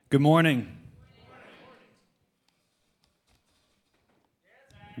Good morning.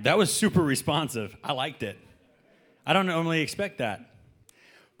 That was super responsive. I liked it. I don't normally expect that.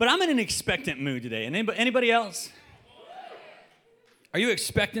 But I'm in an expectant mood today. And anybody else? Are you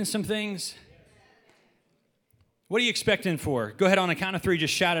expecting some things? What are you expecting for? Go ahead on the count of three,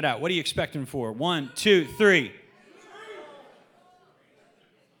 just shout it out. What are you expecting for? 1, 2, 3.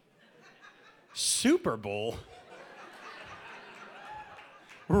 Super Bowl?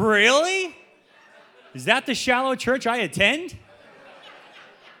 Really? Is that the shallow church I attend?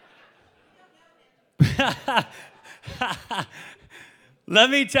 Let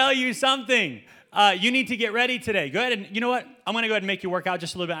me tell you something. You need to get ready today. Go ahead and, you know what? I'm going to go ahead and make you work out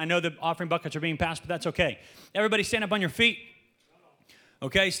just a little bit. I know the offering buckets are being passed, but that's okay. Everybody stand up on your feet.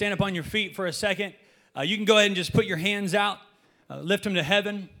 Okay, stand up on your feet for a second. You can go ahead and just put your hands out, lift them to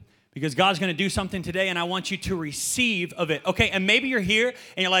heaven, because God's going to do something today, and I want you to receive of it. Okay, and maybe you're here,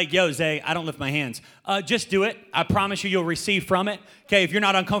 and you're like, yo, Zay, I don't lift my hands. Just do it. I promise you'll receive from it. Okay, if you're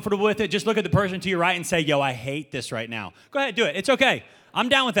not uncomfortable with it, just look at the person to your right and say, yo, I hate this right now. Go ahead, do it. It's okay. I'm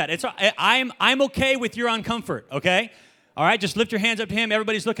down with that. I'm okay with your uncomfort, okay? All right, just lift your hands up to him.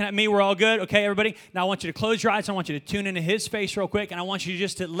 Everybody's looking at me. We're all good. Okay, everybody? Now I want you to close your eyes. I want you to tune into his face real quick, and I want you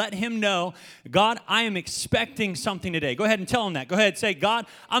just to let him know, God, I am expecting something today. Go ahead and tell him that. Go ahead and say, God,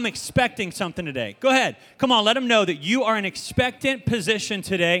 I'm expecting something today. Go ahead. Come on, let him know that you are in expectant position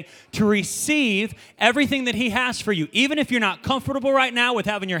today to receive everything that he has for you. Even if you're not comfortable right now with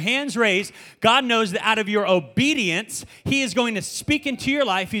having your hands raised, God knows that out of your obedience, he is going to speak into your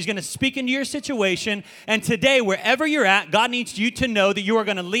life. He's going to speak into your situation, and today, wherever you're at, God needs you to know that you are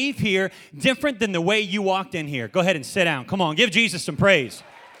going to leave here different than the way you walked in here. Go ahead and sit down. Come on, give Jesus some praise.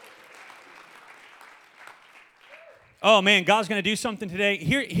 Oh, man, God's going to do something today.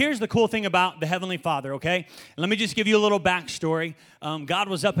 Here's the cool thing about the Heavenly Father, okay? Let me just give you a little backstory. God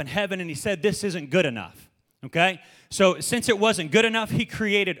was up in heaven, and he said, this isn't good enough, okay? So since it wasn't good enough, he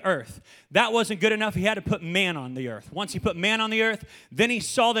created earth. That wasn't good enough. He had to put man on the earth. Once he put man on the earth, then he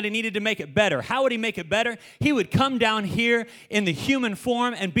saw that he needed to make it better. How would he make it better? He would come down here in the human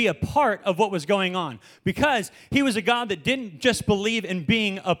form and be a part of what was going on. Because he was a God that didn't just believe in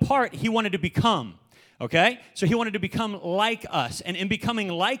being a part, he wanted to become. Okay? So he wanted to become like us. And in becoming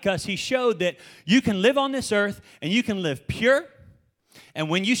like us, he showed that you can live on this earth and you can live pure. And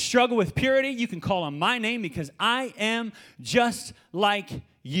when you struggle with purity, you can call on my name because I am just like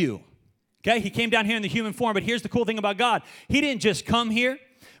you. Okay? He came down here in the human form, but here's the cool thing about God. He didn't just come here,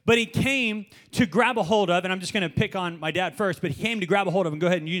 but he came to grab a hold of, and I'm just going to pick on my dad first, but he came to grab a hold of, and go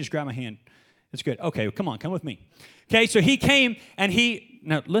ahead and you just grab my hand. That's good. Okay, come on, come with me. Okay, so he came, and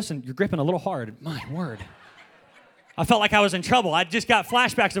now listen, you're gripping a little hard. My word. I felt like I was in trouble. I just got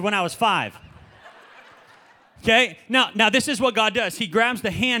flashbacks of when I was 5. Okay, now this is what God does. He grabs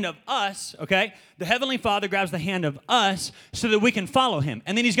the hand of us, okay? The Heavenly Father grabs the hand of us so that we can follow him.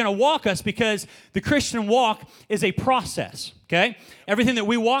 And then he's going to walk us because the Christian walk is a process, okay? Everything that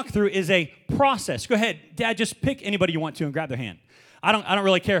we walk through is a process. Go ahead, Dad, just pick anybody you want to and grab their hand. I don't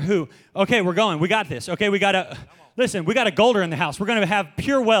really care who. Okay, we're going. We got this. Okay, we got a Golder in the house. We're going to have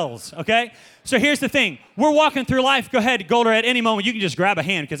pure wells, okay? So here's the thing. We're walking through life. Go ahead, Golder, at any moment, you can just grab a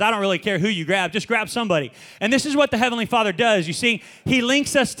hand because I don't really care who you grab. Just grab somebody. And this is what the Heavenly Father does. You see, he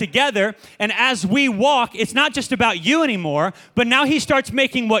links us together, and as we walk, it's not just about you anymore, but now he starts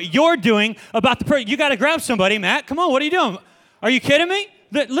making what you're doing about the person. You got to grab somebody, Matt. Come on, what are you doing? Are you kidding me?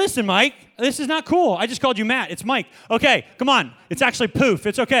 Listen, Mike, this is not cool. I just called you Matt. It's Mike. Okay, come on. It's actually Poof.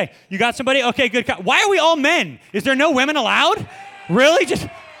 It's okay. You got somebody? Okay, good. Why are we all men? Is there no women allowed? Really? Just,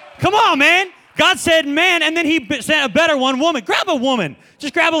 come on, man. God said man, and then he sent a better one, woman. Grab a woman.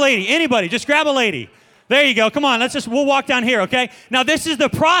 Just grab a lady. Anybody, just grab a lady. There you go. Come on, we'll walk down here, okay? Now, this is the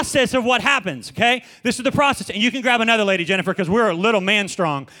process of what happens, okay? This is the process. And you can grab another lady, Jennifer, because we're a little man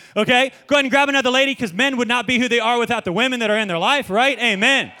strong, okay? Go ahead and grab another lady because men would not be who they are without the women that are in their life, right?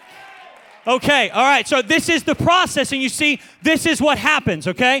 Amen. Okay, all right, so this is the process, and you see, this is what happens,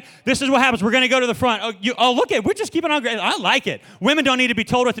 okay? This is what happens. We're going to go to the front. Look at, we're just keeping on. I like it. Women don't need to be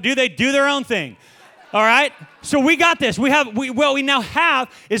told what to do. They do their own thing. All right? So we got this. We now have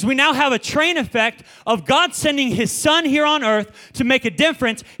a train effect of God sending his son here on earth to make a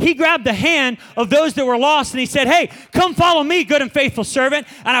difference. He grabbed the hand of those that were lost and he said, hey, come follow me, good and faithful servant,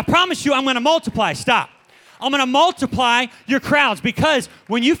 and I promise you I'm going to multiply. Stop. I'm going to multiply your crowds, because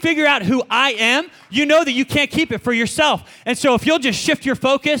when you figure out who I am, you know that you can't keep it for yourself. And so if you'll just shift your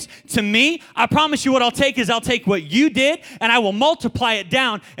focus to me, I promise you what I'll take is I'll take what you did and I will multiply it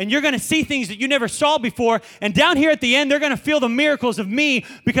down, and you're going to see things that you never saw before. And down here at the end, they're going to feel the miracles of me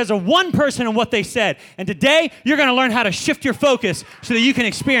because of one person and what they said. And today, you're going to learn how to shift your focus so that you can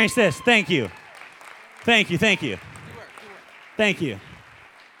experience this. Thank you. Thank you. Thank you. Thank you.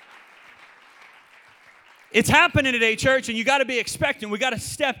 It's happening today, church, and you got to be expectant. We got to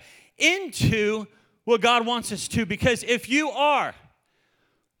step into what God wants us to, because if you are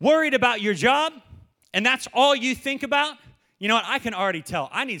worried about your job and that's all you think about, you know what? I can already tell.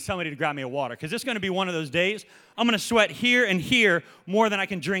 I need somebody to grab me a water, because it's going to be one of those days I'm going to sweat here and here more than I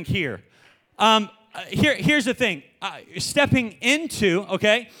can drink here. Here's the thing. Stepping into,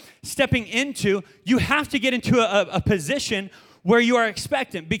 you have to get into a position where you are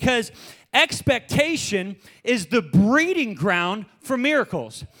expectant, because expectation is the breeding ground for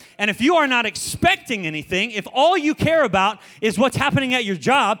miracles. And if you are not expecting anything, if all you care about is what's happening at your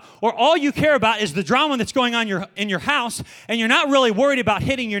job, or all you care about is the drama that's going on in your house, and you're not really worried about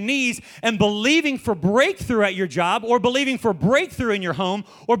hitting your knees and believing for breakthrough at your job, or believing for breakthrough in your home,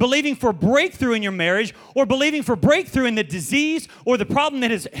 or believing for breakthrough in your marriage, or believing for breakthrough in the disease or the problem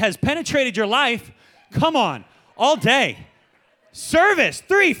that has penetrated your life, come on, all day. Service,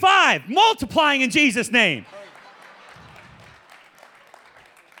 3, 5, multiplying in Jesus' name.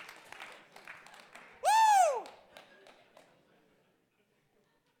 Woo!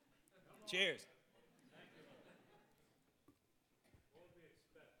 Cheers.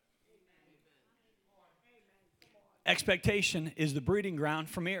 Expectation is the breeding ground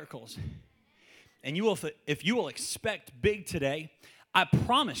for miracles. And if you will expect big today, I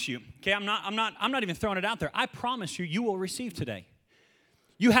promise you, okay, I'm not even throwing it out there. I promise you, you will receive today.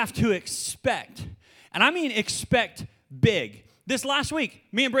 You have to expect, and I mean expect big. This last week,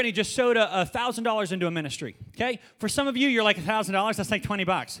 me and Brittany just sewed $1,000 into a ministry, okay? For some of you, you're like $1,000, that's like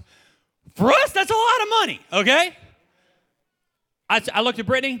 $20. For us, that's a lot of money, okay? I looked at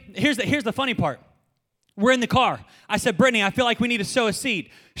Brittany. Here's the funny part. We're in the car. I said, Brittany, I feel like we need to sow a seed.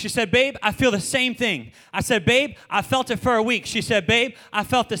 She said, babe, I feel the same thing. I said, babe, I felt it for a week. She said, babe, I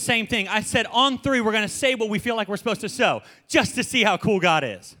felt the same thing. I said, on 3, we're going to say what we feel like we're supposed to sow, just to see how cool God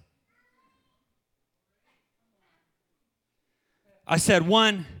is. I said,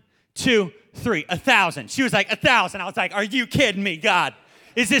 1, 2, 3, 1,000. She was like, 1,000. I was like, are you kidding me, God?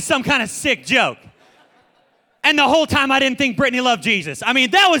 Is this some kind of sick joke? And the whole time I didn't think Brittany loved Jesus. I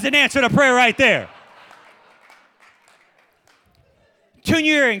mean, that was an answer to prayer right there. Tune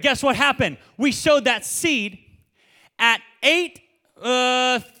your ear, and guess what happened? We sowed that seed at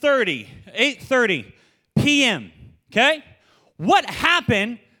 8:30 p.m., okay? What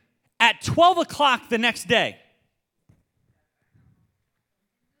happened at 12 o'clock the next day?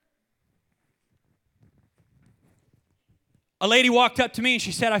 A lady walked up to me and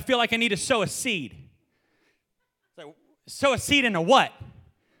she said, I feel like I need to sow a seed. So, sow a seed into what?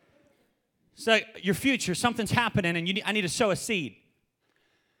 It's like your future, something's happening, and I need to sow a seed.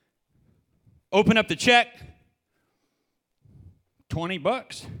 Open up the check,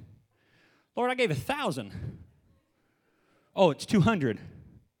 $20. Lord, I gave 1,000. Oh, it's 200.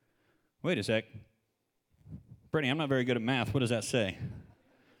 Wait a sec. Brittany, I'm not very good at math. What does that say?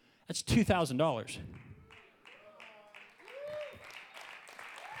 That's $2,000.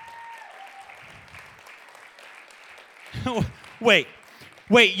 Wait,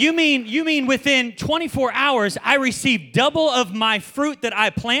 you mean within 24 hours I received double of my fruit that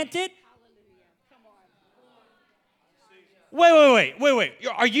I planted? Wait.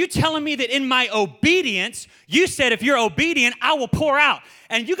 Are you telling me that in my obedience, you said if you're obedient, I will pour out?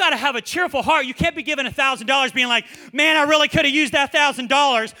 And you got to have a cheerful heart. You can't be given $1,000 being like, man, I really could have used that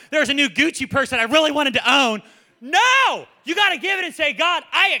 $1,000. There's a new Gucci purse that I really wanted to own. No! You got to give it and say, God,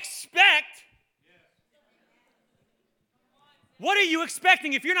 I expect. What are you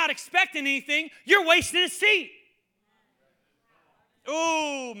expecting? If you're not expecting anything, you're wasting a seed.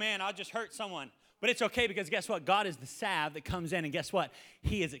 Oh, man, I just hurt someone. But it's okay, because guess what? God is the salve that comes in, and guess what?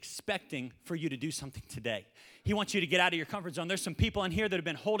 He is expecting for you to do something today. He wants you to get out of your comfort zone. There's some people in here that have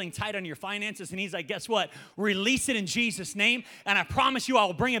been holding tight on your finances, and he's like, guess what? Release it in Jesus' name, and I promise you I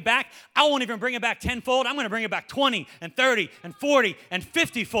will bring it back. I won't even bring it back tenfold. I'm going to bring it back 20 and 30 and 40 and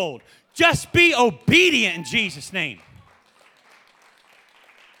 50-fold. Just be obedient in Jesus' name.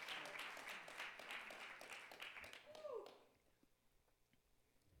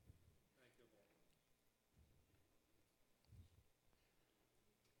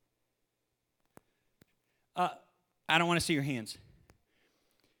 I don't want to see your hands.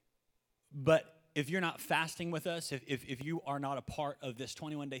 But if you're not fasting with us, if you are not a part of this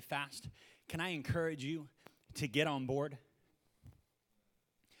 21-day fast, can I encourage you to get on board?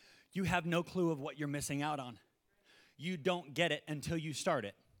 You have no clue of what you're missing out on. You don't get it until you start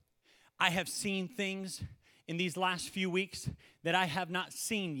it. I have seen things in these last few weeks that I have not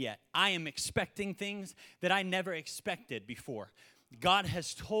seen yet. I am expecting things that I never expected before. God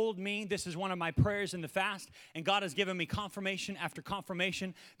has told me, this is one of my prayers in the fast, and God has given me confirmation after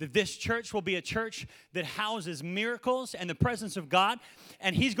confirmation that this church will be a church that houses miracles and the presence of God,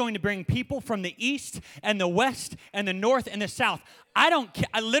 and He's going to bring people from the east and the west and the north and the south. I don't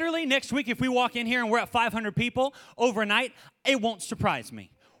care. Literally, next week, if we walk in here and we're at 500 people overnight, it won't surprise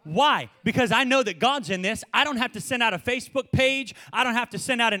me. Why? Because I know that God's in this. I don't have to send out a Facebook page. I don't have to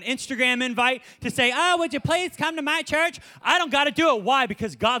send out an Instagram invite to say, oh, would you please come to my church? I don't got to do it. Why?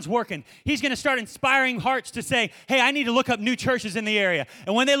 Because God's working. He's going to start inspiring hearts to say, hey, I need to look up new churches in the area.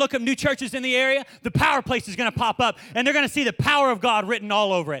 And when they look up new churches in the area, the Power Place is going to pop up, and they're going to see the power of God written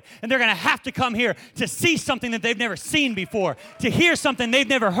all over it. And they're going to have to come here to see something that they've never seen before, to hear something they've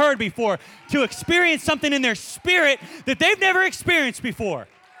never heard before, to experience something in their spirit that they've never experienced before.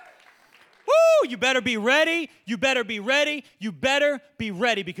 Woo! You better be ready. You better be ready. You better be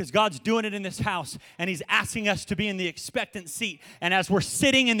ready because God's doing it in this house, and He's asking us to be in the expectant seat. And as we're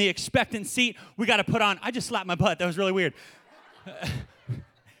sitting in the expectant seat, we got to put on, I just slapped my butt. That was really weird.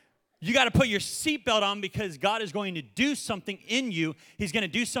 You got to put your seatbelt on because God is going to do something in you. He's going to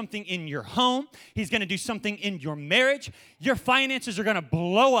do something in your home. He's going to do something in your marriage. Your finances are going to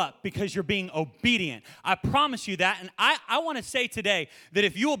blow up because you're being obedient. I promise you that. And I want to say today that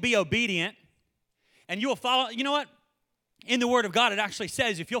if you will be obedient and you will follow, you know what? In the Word of God, it actually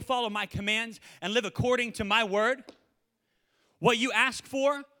says, if you'll follow my commands and live according to my word, what you ask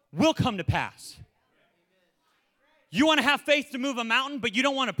for will come to pass. You want to have faith to move a mountain, but you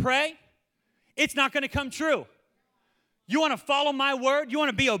don't want to pray? It's not going to come true. You want to follow my word? You want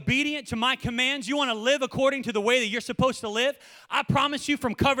to be obedient to my commands? You want to live according to the way that you're supposed to live? I promise you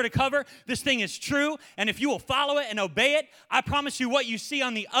from cover to cover, this thing is true. And if you will follow it and obey it, I promise you what you see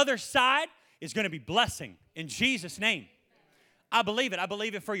on the other side is going to be blessing in Jesus' name. I believe it. I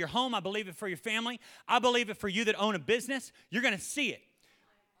believe it for your home. I believe it for your family. I believe it for you that own a business. You're going to see it.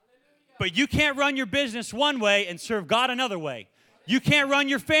 But you can't run your business one way and serve God another way. You can't run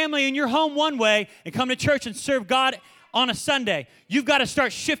your family and your home one way and come to church and serve God on a Sunday. You've got to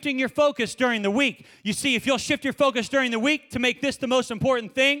start shifting your focus during the week. You see, if you'll shift your focus during the week to make this the most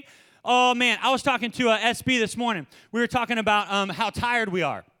important thing, oh man, I was talking to SB this morning. We were talking about how tired we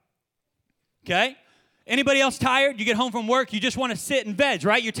are. Okay? Anybody else tired? You get home from work, you just want to sit and veg,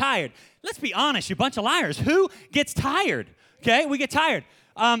 right? You're tired. Let's be honest, you bunch of liars. Who gets tired? Okay? We get tired.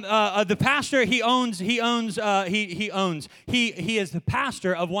 The pastor, he is the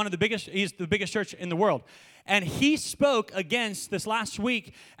pastor of one of the biggest, he's the biggest church in the world. And he spoke against, this last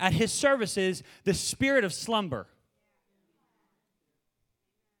week at his services, the spirit of slumber.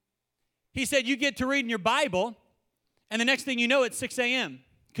 He said, you get to reading your Bible, and the next thing you know, it's 6 a.m.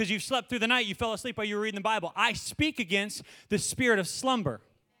 because you've slept through the night, you fell asleep while you were reading the Bible. I speak against the spirit of slumber.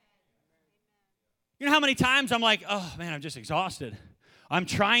 You know how many times I'm like, oh man, I'm just exhausted. I'm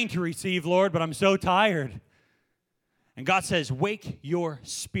trying to receive, Lord, but I'm so tired. And God says, wake your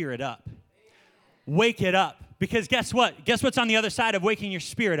spirit up. Wake it up. Because guess what? Guess what's on the other side of waking your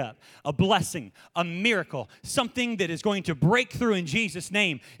spirit up? A blessing, a miracle, something that is going to break through in Jesus'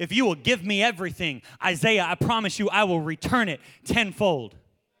 name. If you will give me everything, Isaiah, I promise you, I will return it tenfold.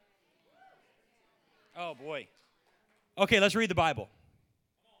 Oh, boy. Okay, let's read the Bible.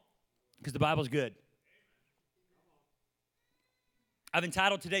 Because the Bible's good. I've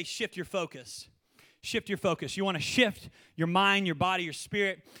entitled today, Shift Your Focus. Shift your focus. You want to shift your mind, your body, your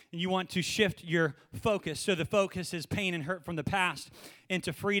spirit, and you want to shift your focus. So the focus is pain and hurt from the past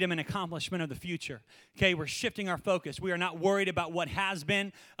into freedom and accomplishment of the future. Okay, we're shifting our focus. We are not worried about what has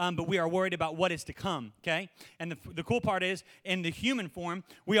been, but we are worried about what is to come, okay? And the cool part is, in the human form,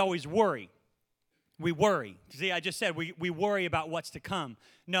 we always worry. We worry. See, I just said we worry about what's to come.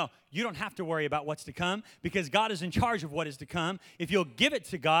 No, you don't have to worry about what's to come because God is in charge of what is to come. If you'll give it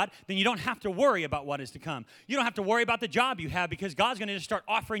to God, then you don't have to worry about what is to come. You don't have to worry about the job you have because God's going to just start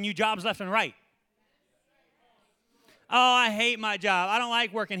offering you jobs left and right. Oh, I hate my job. I don't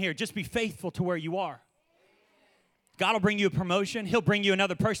like working here. Just be faithful to where you are. God will bring you a promotion. He'll bring you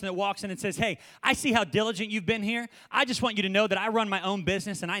another person that walks in and says, hey, I see how diligent you've been here. I just want you to know that I run my own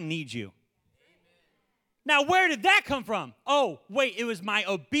business and I need you. Now, where did that come from? Oh, wait, it was my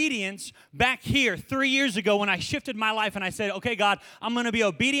obedience back here 3 years ago when I shifted my life and I said, okay, God, I'm going to be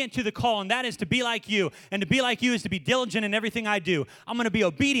obedient to the call, and that is to be like you. And to be like you is to be diligent in everything I do. I'm going to be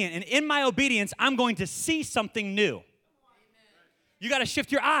obedient, and in my obedience, I'm going to see something new. You got to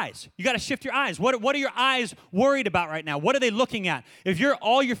shift your eyes. You got to shift your eyes. What are your eyes worried about right now? What are they looking at? If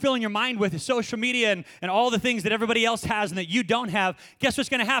all you're filling your mind with is social media and all the things that everybody else has and that you don't have, guess what's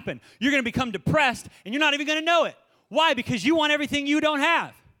going to happen? You're going to become depressed, and you're not even going to know it. Why? Because you want everything you don't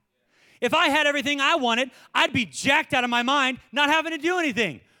have. If I had everything I wanted, I'd be jacked out of my mind, not having to do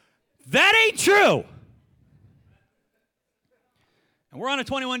anything. That ain't true. And we're on a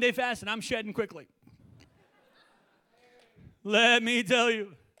 21-day fast, and I'm shedding quickly. Let me tell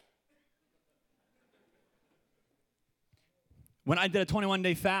you. When I did a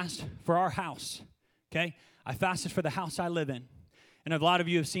 21-day fast for our house, okay, I fasted for the house I live in. And a lot of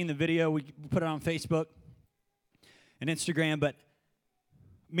you have seen the video. We put it on Facebook and Instagram, but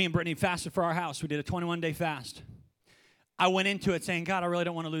me and Brittany fasted for our house. We did a 21-day fast. I went into it saying, God, I really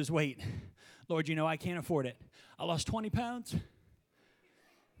don't want to lose weight. Lord, you know I can't afford it. I lost 20 pounds.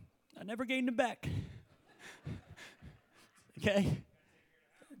 I never gained them back. Okay?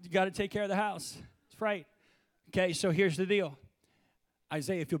 You got to take care of the house. That's right. Okay, so here's the deal.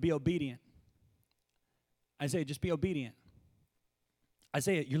 Isaiah, if you'll be obedient. Isaiah, just be obedient.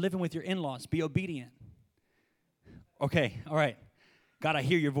 Isaiah, you're living with your in-laws. Be obedient. Okay, all right. God, I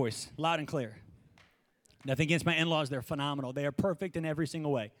hear your voice loud and clear. Nothing against my in-laws. They're phenomenal. They are perfect in every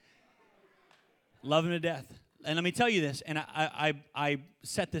single way. Love them to death. And let me tell you this, and I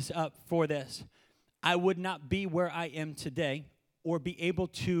set this up for this. I would not be where I am today or be able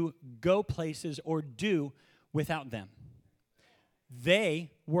to go places or do without them. They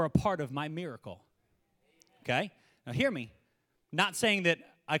were a part of my miracle. Okay? Now hear me. Not saying that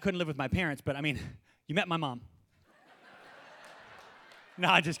I couldn't live with my parents, but I mean, you met my mom. No,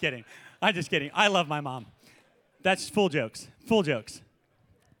 I'm just kidding. I love my mom. That's full jokes. Full jokes.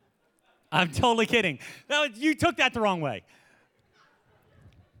 I'm totally kidding. No, you took that the wrong way.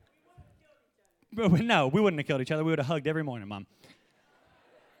 No, we wouldn't have killed each other. We would have hugged every morning, Mom.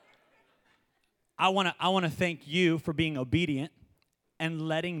 I want to thank you for being obedient and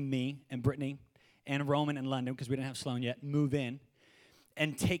letting me and Brittany and Roman and London, because we didn't have Sloan yet, move in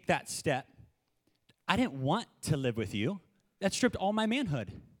and take that step. I didn't want to live with you. That stripped all my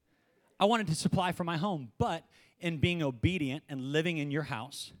manhood. I wanted to supply for my home, but in being obedient and living in your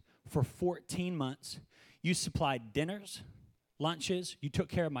house for 14 months, you supplied dinners, lunches, you took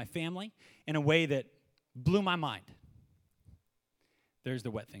care of my family in a way that blew my mind. There's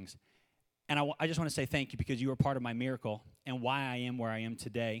the wet things. And I just want to say thank you because you were part of my miracle, and why I am where I am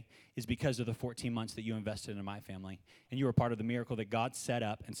today is because of the 14 months that you invested in my family. And you were part of the miracle that God set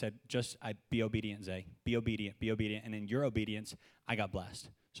up and said, be obedient, Zay. Be obedient, be obedient. And in your obedience, I got blessed.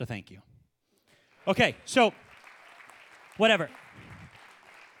 So thank you. Okay, so whatever.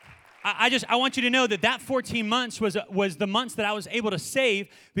 I want you to know that 14 months was the months that I was able to save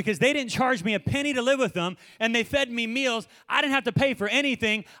because they didn't charge me a penny to live with them, and they fed me meals. I didn't have to pay for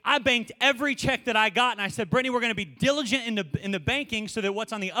anything. I banked every check that I got, and I said, Brittany, we're going to be diligent in the banking so that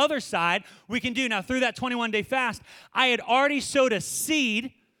what's on the other side we can do. Now, through that 21-day fast, I had already sowed a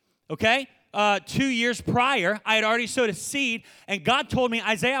seed, okay? 2 years prior, I had already sowed a seed, and God told me,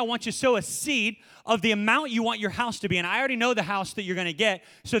 Isaiah, I want you to sow a seed of the amount you want your house to be, and I already know the house that you're going to get,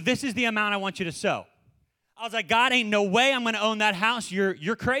 so this is the amount I want you to sow. I was like, God, ain't no way I'm going to own that house.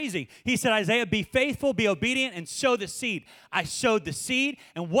 You're crazy. He said, Isaiah, be faithful, be obedient, and sow the seed. I sowed the seed,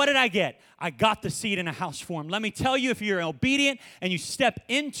 and what did I get? I got the seed in a house form. Let me tell you, if you're obedient and you step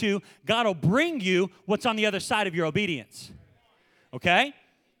into, God will bring you what's on the other side of your obedience. Okay?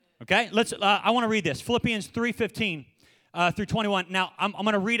 Okay, I want to read this. Philippians 3:15 through 21. Now, I'm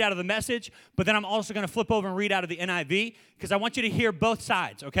going to read out of the Message, but then I'm also going to flip over and read out of the NIV because I want you to hear both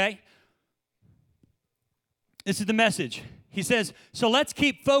sides, okay? This is the Message. He says, so let's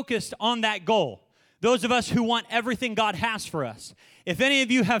keep focused on that goal. Those of us who want everything God has for us. If any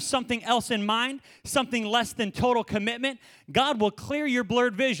of you have something else in mind, something less than total commitment, God will clear your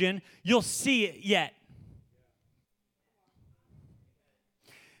blurred vision. You'll see it yet.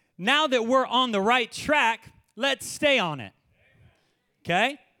 Now that we're on the right track, let's stay on it.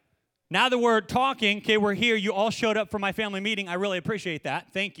 Okay? Now that we're talking, okay, we're here. You all showed up for my family meeting. I really appreciate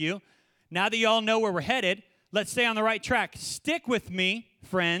that. Thank you. Now that you all know where we're headed, let's stay on the right track. Stick with me,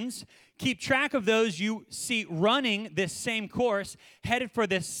 friends. Keep track of those you see running this same course, headed for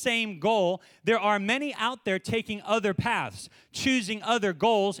this same goal. There are many out there taking other paths, choosing other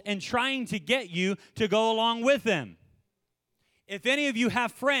goals, and trying to get you to go along with them. If any of you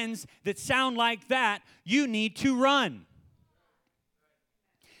have friends that sound like that, you need to run.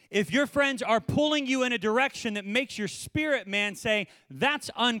 If your friends are pulling you in a direction that makes your spirit man say, that's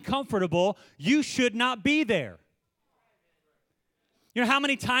uncomfortable, you should not be there. You know how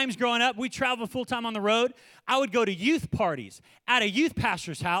many times growing up, we traveled full-time on the road, I would go to youth parties at a youth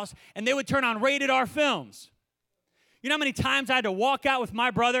pastor's house, and they would turn on rated R films. You know how many times I had to walk out with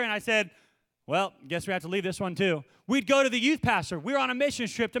my brother, and I said, well, guess we have to leave this one too. We'd go to the youth pastor. We were on a mission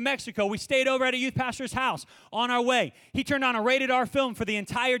trip to Mexico. We stayed over at a youth pastor's house on our way. He turned on a rated R film for the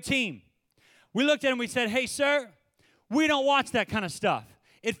entire team. We looked at him and we said, hey, sir, we don't watch that kind of stuff.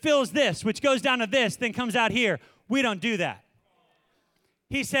 It fills this, which goes down to this, then comes out here. We don't do that.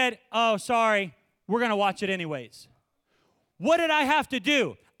 He said, oh, sorry, we're going to watch it anyways. What did I have to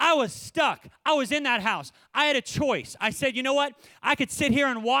do? I was stuck. I was in that house. I had a choice. I said, you know what? I could sit here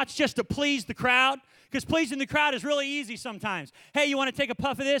and watch just to please the crowd, because pleasing the crowd is really easy sometimes. Hey, you want to take a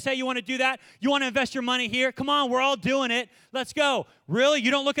puff of this? Hey, you want to do that? You want to invest your money here? Come on, we're all doing it. Let's go. Really?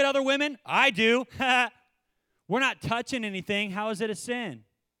 You don't look at other women? I do. We're not touching anything. How is it a sin?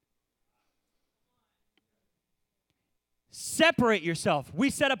 Separate yourself. We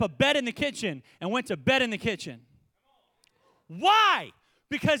set up a bed in the kitchen and went to bed in the kitchen. Why?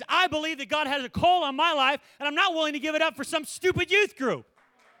 Because I believe that God has a call on my life, and I'm not willing to give it up for some stupid youth group.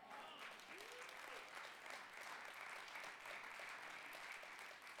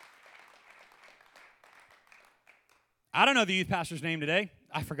 I don't know the youth pastor's name today.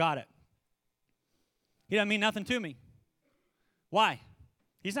 I forgot it. He doesn't mean nothing to me. Why?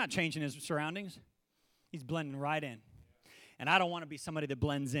 He's not changing his surroundings. He's blending right in. And I don't want to be somebody that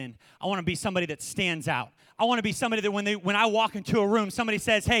blends in. I want to be somebody that stands out. I want to be somebody that when I walk into a room, somebody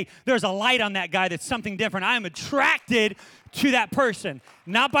says, hey, there's a light on that guy that's something different. I am attracted to that person.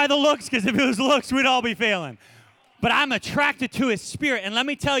 Not by the looks, because if it was looks, we'd all be failing. But I'm attracted to his spirit. And let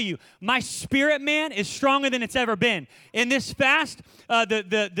me tell you, my spirit man is stronger than it's ever been. In this fast,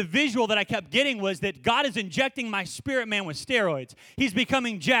 the visual that I kept getting was that God is injecting my spirit man with steroids. He's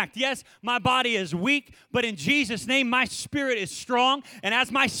becoming jacked. Yes, my body is weak, but in Jesus' name, my spirit is strong. And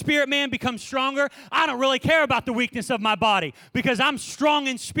as my spirit man becomes stronger, I don't really care about the weakness of my body, because I'm strong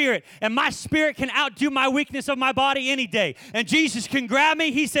in spirit. And my spirit can outdo my weakness of my body any day. And Jesus can grab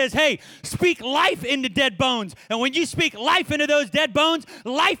me. He says, hey, speak life into dead bones. And when you speak life into those dead bones,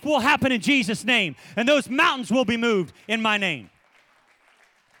 life will happen in Jesus' name. And those mountains will be moved in my name.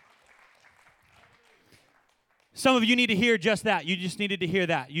 Some of you need to hear just that. You just needed to hear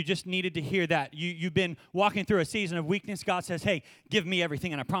that. You just needed to hear that. You've been walking through a season of weakness. God says, hey, give me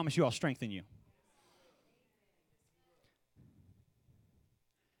everything, and I promise you I'll strengthen you.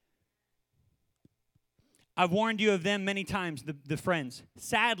 I've warned you of them many times, the friends.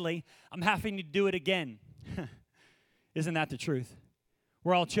 Sadly, I'm having to do it again. Isn't that the truth?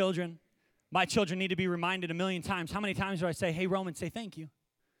 We're all children. My children need to be reminded a million times. How many times do I say, hey, Roman, say thank you?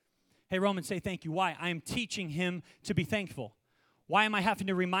 Hey, Roman, say thank you. Why? I am teaching him to be thankful. Why am I having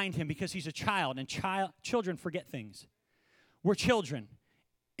to remind him? Because he's a child, and children forget things. We're children.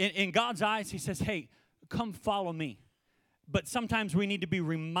 In God's eyes, he says, hey, come follow me. But sometimes we need to be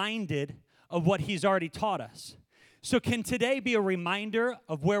reminded of what he's already taught us. So can today be a reminder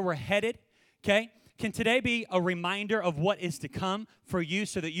of where we're headed? Okay? Can today be a reminder of what is to come for you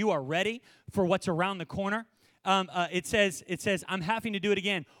so that you are ready for what's around the corner? It says, I'm having to do it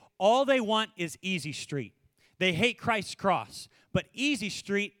again. All they want is easy street. They hate Christ's cross. But easy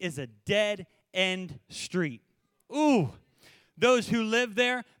street is a dead-end street. Ooh, those who live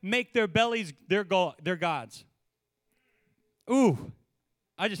there make their bellies their gods. Ooh,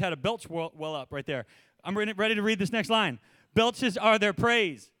 I just had a belch well up right there. I'm ready to read this next line. Belches are their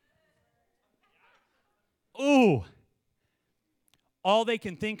praise. Ooh. All they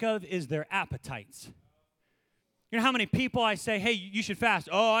can think of is their appetites. You know how many people I say, hey, you should fast.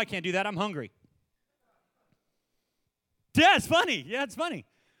 Oh, I can't do that. I'm hungry. Yeah, it's funny. Yeah, it's funny.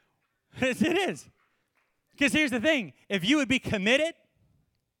 It is. Because here's the thing. If you would be committed,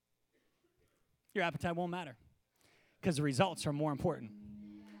 your appetite won't matter. Because the results are more important.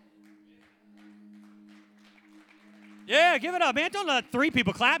 Yeah, give it up, man. Don't let 3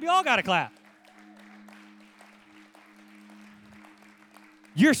 people clap. You all got to clap.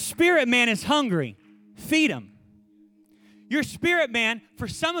 Your spirit man is hungry. Feed him. Your spirit man, for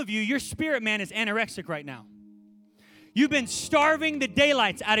some of you, your spirit man is anorexic right now. You've been starving the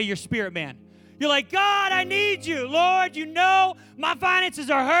daylights out of your spirit man. You're like, God, I need you. Lord, you know my finances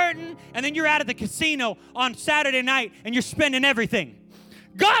are hurting. And then you're out at the casino on Saturday night and you're spending everything.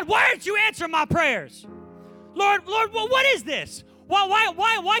 God, why aren't you answering my prayers? Lord, what is this?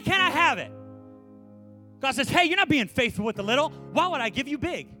 Why can't I have it? God says, hey, you're not being faithful with the little. Why would I give you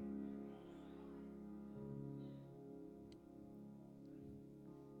big?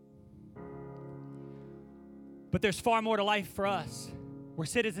 But there's far more to life for us. We're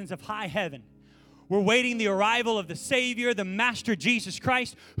citizens of high heaven. We're waiting the arrival of the Savior, the Master Jesus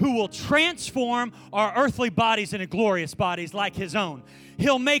Christ, who will transform our earthly bodies into glorious bodies like His own.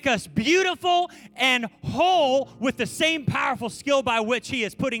 He'll make us beautiful and whole with the same powerful skill by which He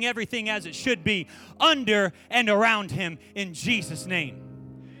is putting everything as it should be under and around Him in Jesus' name.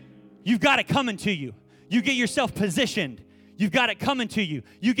 You've got it coming to you. You get yourself positioned. You've got it coming to you.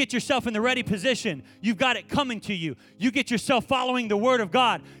 You get yourself in the ready position. You've got it coming to you. You get yourself following the Word of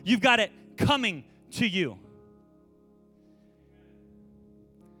God. You've got it coming to you.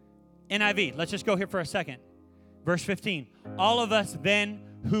 NIV, let's just go here for a second. Verse 15. All of us then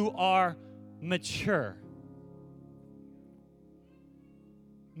who are mature.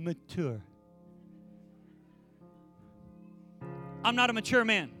 Mature. I'm not a mature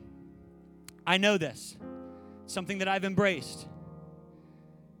man. I know this. Something that I've embraced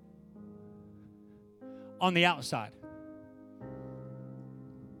on the outside.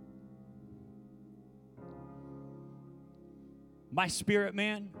 My spirit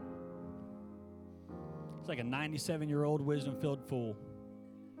man, it's like a 97-year-old wisdom-filled fool.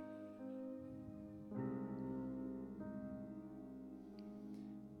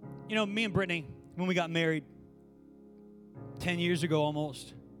 You know, me and Brittany, when we got married 10 years ago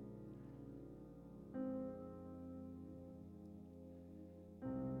almost,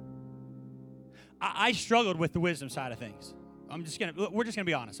 I struggled with the wisdom side of things. We're just gonna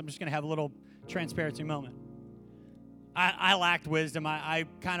be honest. I'm just gonna have a little transparency moment. I lacked wisdom. I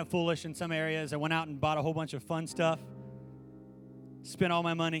kind of foolish in some areas. I went out and bought a whole bunch of fun stuff. Spent all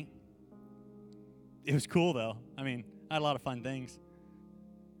my money. It was cool though. I mean, I had a lot of fun things.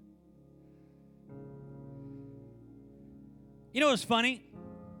 You know what's funny?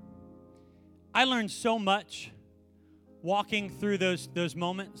 I learned so much walking through those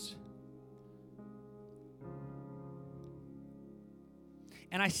moments.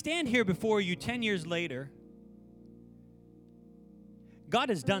 And I stand here before you 10 years later. God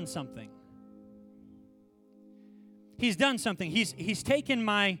has done something. He's done something. He's taken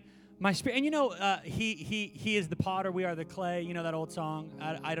my spirit. And you know, he is the potter, we are the clay. You know that old song?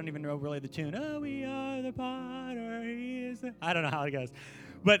 I don't even know really the tune. Oh, we are the potter, he is the... I don't know how it goes.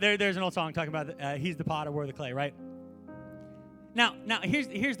 But there's an old song talking about he's the potter, we're the clay, right? Now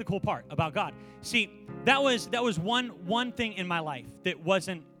here's the cool part about God. See, that was one thing in my life that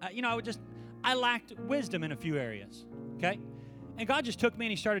wasn't, I lacked wisdom in a few areas, okay? And God just took me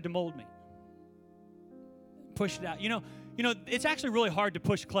and He started to mold me. Push it out. You know, it's actually really hard to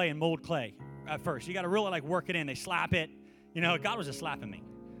push clay and mold clay at first. You got to really work it in. They slap it. God was just slapping me.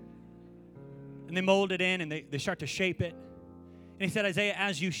 And they mold it in and they start to shape it. And He said, Isaiah,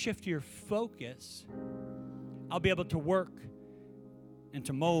 as you shift your focus, I'll be able to work and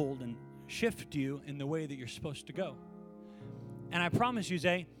to mold and shift you in the way that you're supposed to go. And I promise you,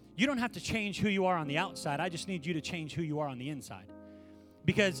 Zay, you don't have to change who you are on the outside. I just need you to change who you are on the inside.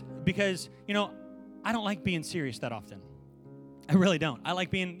 Because I don't like being serious that often. I really don't. I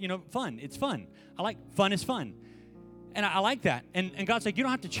like being, fun. It's fun. I like fun is fun. And I like that. And God's like, you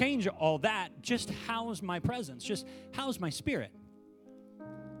don't have to change all that. Just house my presence. Just house my spirit.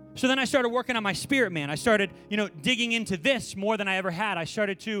 So then I started working on my spirit, man. I started, digging into this more than I ever had. I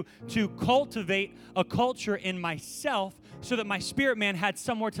started to cultivate a culture in myself so that my spirit man had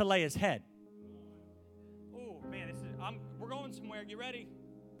somewhere to lay his head. Oh, man, we're going somewhere. Get ready.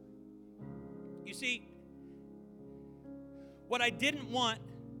 You see, what I didn't want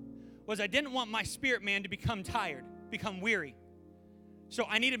my spirit man to become tired, become weary. So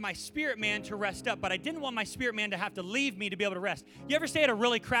I needed my spirit man to rest up, but I didn't want my spirit man to have to leave me to be able to rest. You ever stay at a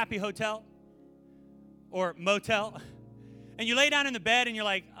really crappy hotel or motel, and you lay down in the bed and you're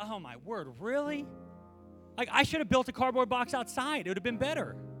like, oh my word, really? I should have built a cardboard box outside. It would have been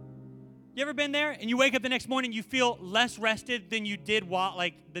better. You ever been there and you wake up the next morning, you feel less rested than you did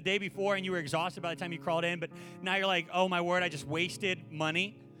the day before, and you were exhausted by the time you crawled in, but now you're like, oh my word, I just wasted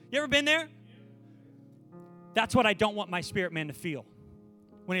money. You ever been there? That's what I don't want my spirit man to feel.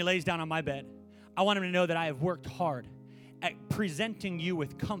 When he lays down on my bed, I want him to know that I have worked hard at presenting you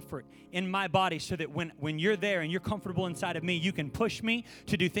with comfort in my body so that when you're there and you're comfortable inside of me, you can push me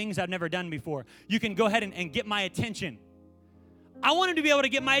to do things I've never done before. You can go ahead and get my attention. I want him to be able to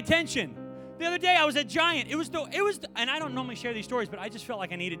get my attention. The other day I was at Giant. It was, and I don't normally share these stories, but I just felt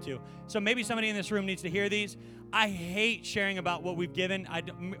like I needed to. So maybe somebody in this room needs to hear these. I hate sharing about what we've given. I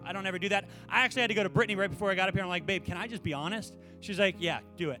don't ever do that. I actually had to go to Brittany right before I got up here. I'm like, babe, can I just be honest? She's like, yeah,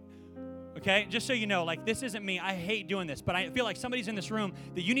 do it. Okay, just so you know, like this isn't me. I hate doing this, but I feel like somebody's in this room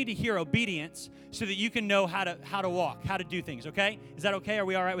that you need to hear obedience so that you can know how to walk, how to do things. Okay, is that okay? Are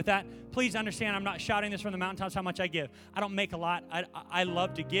we all right with that? Please understand, I'm not shouting this from the mountaintops how much I give. I don't make a lot. I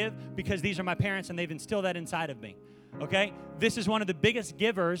love to give because these are my parents and they've instilled that inside of me. Okay, this is one of the biggest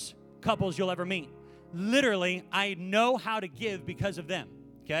givers couples you'll ever meet. Literally, I know how to give because of them.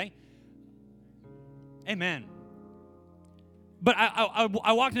 Okay, amen. But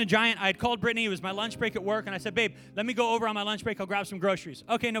I walked in a Giant. I had called Brittany. It was my lunch break at work. And I said, babe, let me go over on my lunch break. I'll grab some groceries.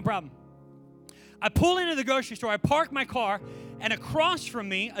 Okay, no problem. I pull into the grocery store. I park my car. And across from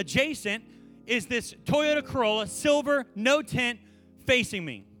me, adjacent, is this Toyota Corolla, silver, no tint, facing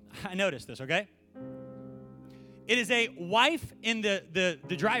me. I noticed this, okay? It is a wife in the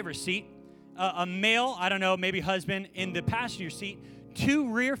driver's seat, a male, I don't know, maybe husband, in the passenger seat, 2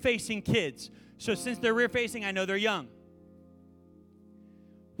 rear-facing kids. So since they're rear-facing, I know they're young.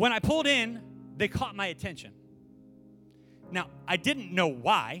 When I pulled in, they caught my attention. Now, I didn't know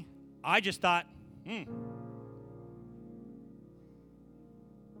why. I just thought,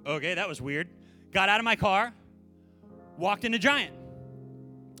 okay, that was weird. Got out of my car, walked into Giant.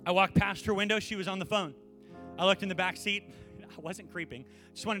 I walked past her window. She was on the phone. I looked in the back seat. I wasn't creeping.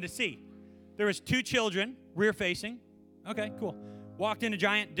 Just wanted to see. There was 2 children, rear-facing. Okay, cool. Walked into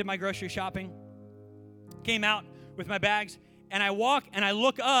Giant, did my grocery shopping, came out with my bags, and I walk and I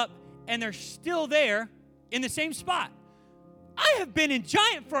look up, and they're still there in the same spot. I have been in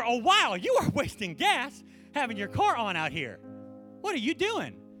Giant for a while. You are wasting gas having your car on out here. What are you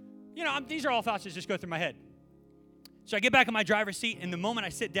doing? You know, these are all thoughts that just go through my head. So I get back in my driver's seat, and the moment I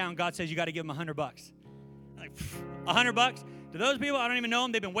sit down, God says, you got to give them $100. I'm like, $100? To those people, I don't even know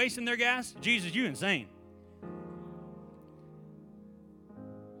them. They've been wasting their gas. Jesus, you insane.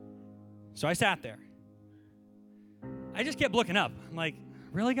 So I sat there. I just kept looking up. I'm like,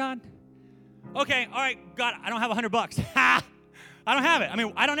 really, God? Okay, all right, God, I don't have $100. Ha! I don't have it. I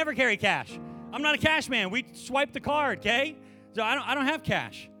mean, I don't ever carry cash. I'm not a cash man. We swipe the card, okay? So I don't have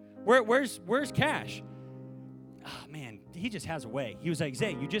cash. Where's cash? Oh, man, he just has a way. He was like,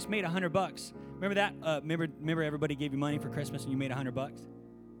 Zay, you just made $100. Remember that? Remember everybody gave you money for Christmas and you made $100? I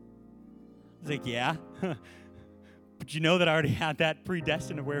was like, yeah. But you know that I already had that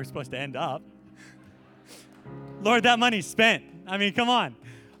predestined of where we're supposed to end up. Lord, that money's spent. I mean, come on.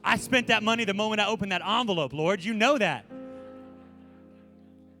 I spent that money the moment I opened that envelope, Lord. You know that.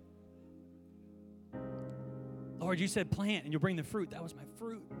 Lord, you said plant and you'll bring the fruit. That was my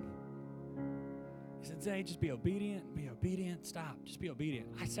fruit. He said, Zay, just be obedient. Be obedient. Stop. Just be obedient.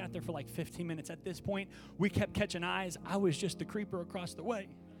 I sat there for like 15 minutes. At this point, we kept catching eyes. I was just the creeper across the way.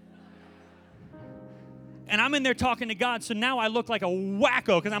 And I'm in there talking to God, so now I look like a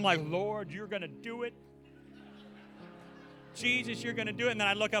wacko because I'm like, Lord, you're going to do it. Jesus, you're going to do it. And then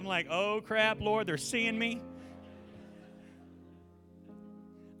I look up, I'm like, oh, crap, Lord, they're seeing me.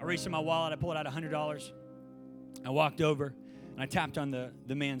 I reached in my wallet. I pulled out $100. I walked over, and I tapped on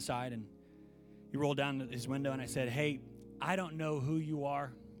the man's side, and he rolled down his window, and I said, hey, I don't know who you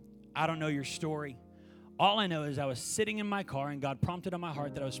are. I don't know your story. All I know is I was sitting in my car, and God prompted on my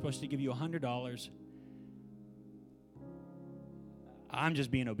heart that I was supposed to give you $100. I'm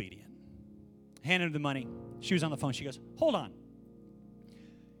just being obedient. Handed her the money. She was on the phone. She goes, hold on.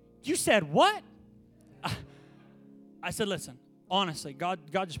 You said what? I said, listen, honestly, God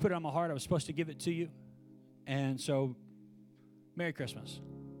just put it on my heart. I was supposed to give it to you. And so, Merry Christmas.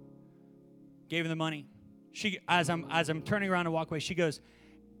 Gave her the money. She, as I'm turning around to walk away, she goes,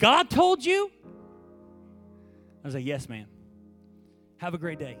 God told you? I was like, yes, ma'am. Have a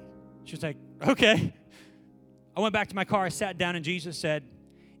great day. She was like, okay. I went back to my car. I sat down, and Jesus said,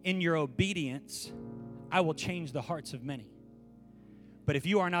 in your obedience, I will change the hearts of many. But if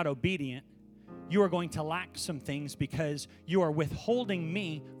you are not obedient, you are going to lack some things because you are withholding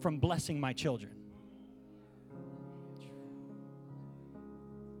me from blessing my children.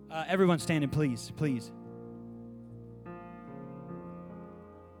 Everyone standing, please, please.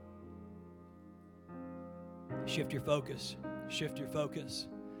 Shift your focus. Shift your focus.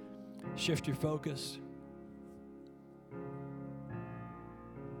 Shift your focus.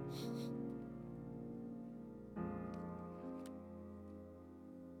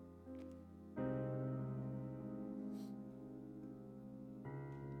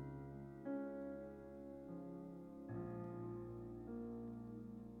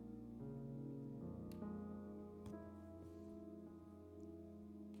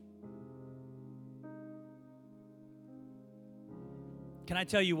 Can I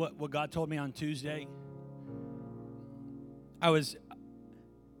tell you what God told me on Tuesday? I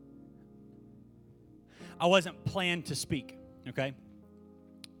wasn't planned to speak, okay?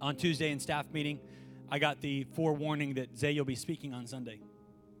 On Tuesday in staff meeting, I got the forewarning that Zay, you'll be speaking on Sunday.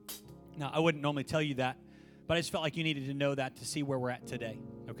 Now, I wouldn't normally tell you that, but I just felt like you needed to know that to see where we're at today,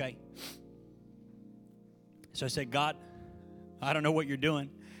 okay? So I said, God, I don't know what you're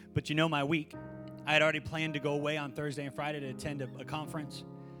doing, but you know my week. I had already planned to go away on Thursday and Friday to attend a conference.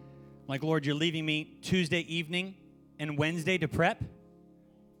 I'm like, Lord, you're leaving me Tuesday evening and Wednesday to prep?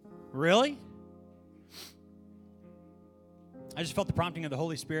 Really? I just felt the prompting of the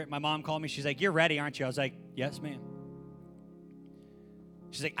Holy Spirit. My mom called me. She's like, you're ready, aren't you? I was like, yes, ma'am.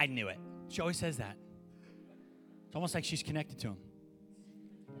 She's like, I knew it. She always says that. It's almost like she's connected to him.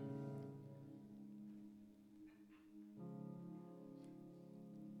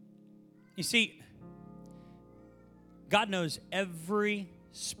 You see, God knows every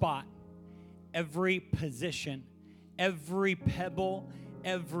spot, every position, every pebble,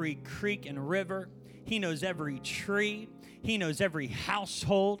 every creek and river. He knows every tree. He knows every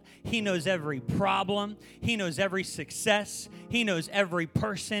household. He knows every problem. He knows every success. He knows every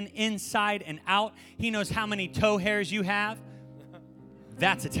person inside and out. He knows how many toe hairs you have.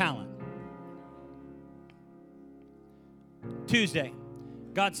 That's a talent. Tuesday,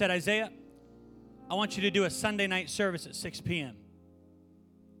 God said, Isaiah, I want you to do a Sunday night service at 6 p.m.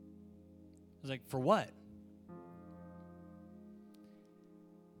 I was like, for what?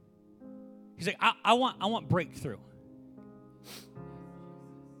 He's like, I want breakthrough.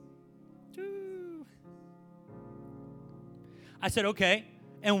 I said, okay,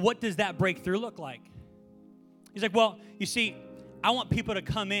 and what does that breakthrough look like? He's like, well, you see, I want people to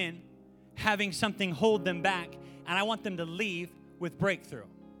come in having something hold them back, and I want them to leave with breakthrough.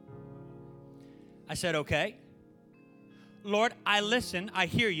 I said, okay. Lord, I listen, I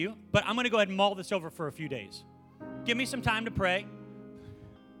hear you, but I'm going to go ahead and mull this over for a few days. Give me some time to pray.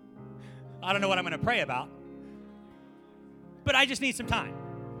 I don't know what I'm going to pray about, but I just need some time.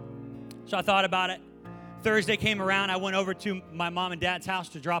 So I thought about it. Thursday came around. I went over to my mom and dad's house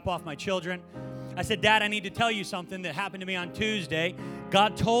to drop off my children. I said, Dad, I need to tell you something that happened to me on Tuesday.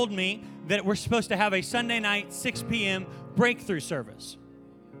 God told me that we're supposed to have a Sunday night, 6 p.m. breakthrough service.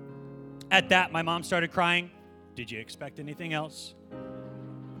 At that, my mom started crying. Did you expect anything else?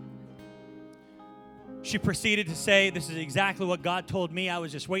 She proceeded to say, this is exactly what God told me. I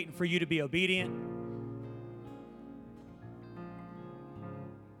was just waiting for you to be obedient.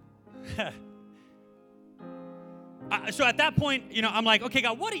 So at that point, I'm like, okay,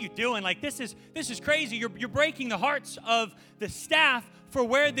 God, what are you doing? Like, this is crazy. You're breaking the hearts of the staff for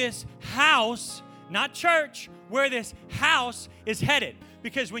where this house, not church, where this house is headed.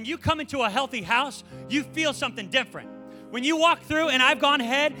 Because when you come into a healthy house, you feel something different. When you walk through, and I've gone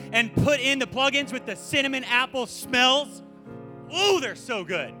ahead and put in the plugins with the cinnamon apple smells, ooh, they're so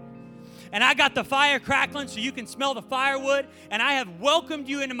good. And I got the fire crackling so you can smell the firewood, and I have welcomed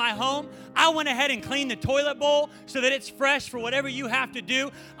you into my home. I went ahead and cleaned the toilet bowl so that it's fresh for whatever you have to do.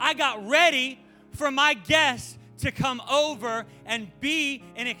 I got ready for my guests to come over and be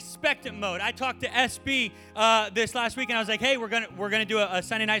in expectant mode. I talked to SB this last week, and I was like, hey, we're gonna do a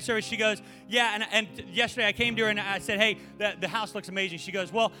Sunday night service. She goes, yeah, and yesterday I came to her and I said, hey, the house looks amazing. She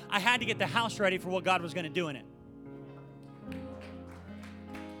goes, well, I had to get the house ready for what God was gonna do in it.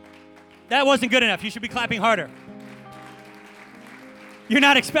 That wasn't good enough. You should be clapping harder. You're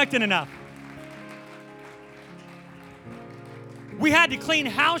not expecting enough. We had to clean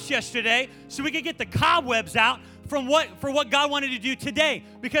house yesterday so we could get the cobwebs out for what God wanted to do today.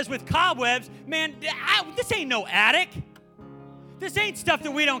 Because with cobwebs, man, this ain't no attic. This ain't stuff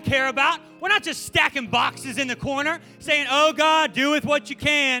that we don't care about. We're not just stacking boxes in the corner saying, oh, God, do with what you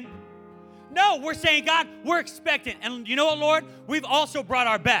can. No, we're saying, God, we're expectant. And you know what, Lord? We've also brought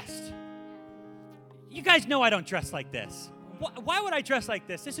our best. You guys know I don't dress like this. Why would I dress like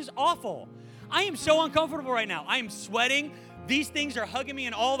this? This is awful. I am so uncomfortable right now. I am sweating. These things are hugging me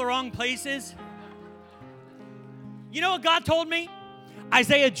in all the wrong places. You know what God told me?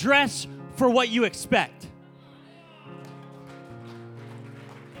 Isaiah, dress for what you expect.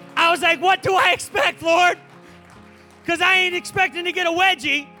 I was like, what do I expect, Lord? Because I ain't expecting to get a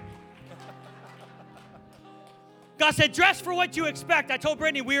wedgie. God said, dress for what you expect. I told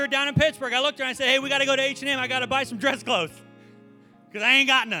Brittany, we were down in Pittsburgh. I looked at her and I said, hey, we got to go to H&M. I got to buy some dress clothes because I ain't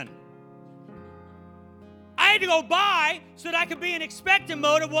got none. I had to go buy so that I could be in expectant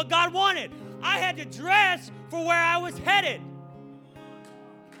mode of what God wanted. I had to dress for where I was headed.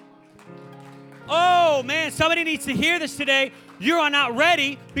 Oh, man, somebody needs to hear this today. You are not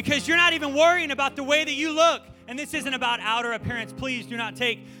ready because you're not even worrying about the way that you look. And this isn't about outer appearance. Please do not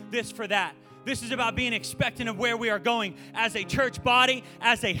take this for that. This is about being expectant of where we are going as a church body,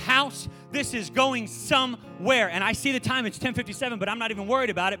 as a house. This is going somewhere. And I see the time, it's 10:57, but I'm not even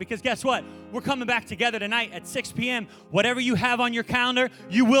worried about it because guess what? We're coming back together tonight at 6 p.m. Whatever you have on your calendar,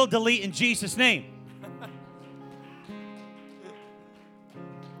 you will delete in Jesus' name.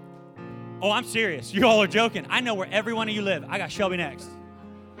 Oh, I'm serious. You all are joking. I know where every one of you live. I got Shelby next.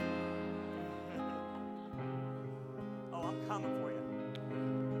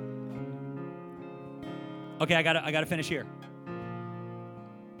 Okay, I gotta finish here.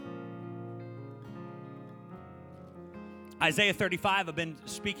 Isaiah 35, I've been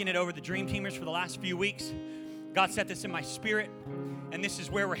speaking it over the Dream Teamers for the last few weeks. God set this in my spirit, and this is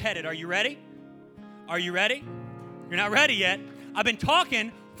where we're headed. Are you ready? Are you ready? You're not ready yet. I've been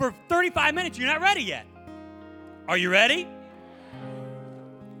talking for 35 minutes. You're not ready yet. Are you ready?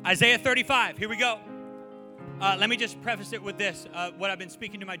 Isaiah 35, here we go. Let me just preface it with this. What I've been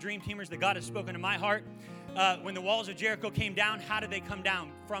speaking to my Dream Teamers, that God has spoken to my heart. When the walls of Jericho came down, how did they come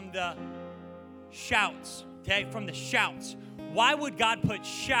down? From the shouts, okay? From the shouts. Why would God put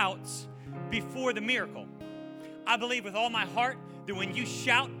shouts before the miracle? I believe with all my heart that when you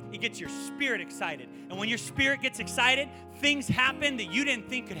shout, it gets your spirit excited. And when your spirit gets excited, things happen that you didn't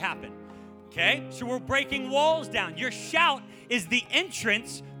think could happen, okay? So we're breaking walls down. Your shout is the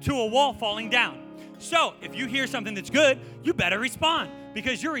entrance to a wall falling down. So if you hear something that's good, you better respond,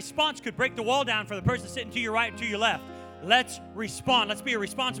 because your response could break the wall down for the person sitting to your right and to your left. Let's respond. Let's be a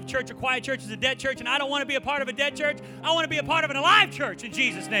responsive church. A quiet church is a dead church, and I don't want to be a part of a dead church. I want to be a part of an alive church in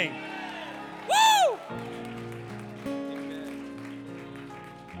Jesus' name. Woo!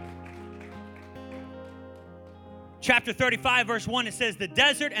 Chapter 35, verse 1, it says, the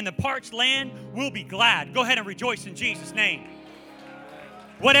desert and the parched land will be glad. Go ahead and rejoice in Jesus' name.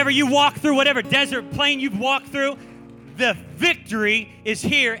 Whatever you walk through, whatever desert plain you've walked through, the victory is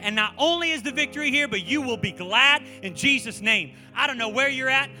here. And not only is the victory here, but you will be glad in Jesus' name. I don't know where you're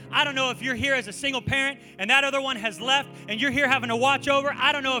at. I don't know if you're here as a single parent and that other one has left and you're here having to watch over.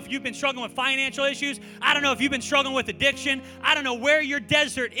 I don't know if you've been struggling with financial issues. I don't know if you've been struggling with addiction. I don't know where your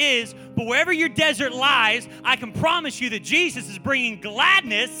desert is, but wherever your desert lies, I can promise you that Jesus is bringing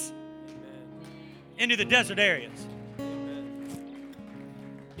gladness into the desert areas.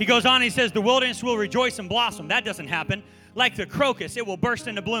 He goes on and he says, the wilderness will rejoice and blossom. That doesn't happen. Like the crocus, it will burst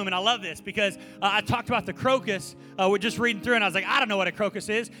into bloom. And I love this because I talked about the crocus. We're just reading through, and I was like, I don't know what a crocus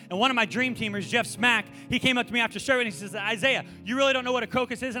is. And one of my Dream Teamers, Jeff Smack, he came up to me after serving, and he says, Isaiah, you really don't know what a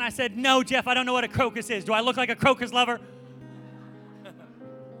crocus is? And I said, no, Jeff, I don't know what a crocus is. Do I look like a crocus lover?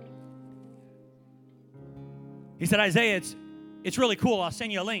 He said, Isaiah, it's really cool. I'll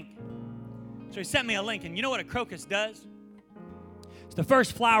send you a link. So he sent me a link, and you know what a crocus does? It's the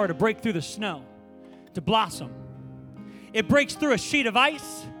first flower to break through the snow, to blossom. It breaks through a sheet of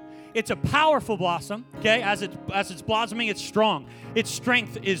ice. It's a powerful blossom, okay? As it's blossoming, it's strong. Its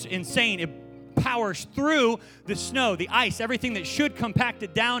strength is insane. It powers through the snow, the ice, everything that should compact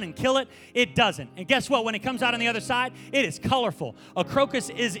it down and kill it, it doesn't. And guess what? When it comes out on the other side, it is colorful. A crocus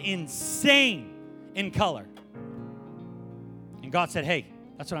is insane in color. And God said, hey,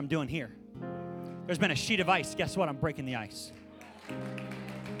 that's what I'm doing here. There's been a sheet of ice. Guess what? I'm breaking the ice.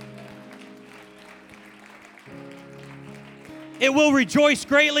 It will rejoice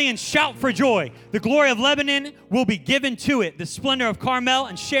greatly and shout for joy. The glory of Lebanon will be given to it. The splendor of Carmel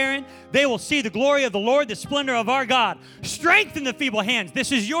and Sharon, they will see the glory of the Lord, the splendor of our God. Strengthen the feeble hands.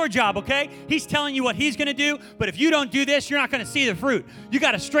 This is your job, okay? He's telling you what he's going to do, but if you don't do this, you're not going to see the fruit. You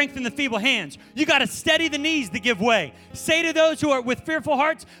got to strengthen the feeble hands. You got to steady the knees that give way. Say to those who are with fearful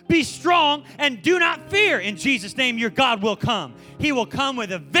hearts, be strong and do not fear. In Jesus' name, your God will come. He will come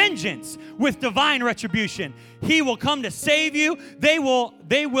with a vengeance, with divine retribution. He will come to save you. Then will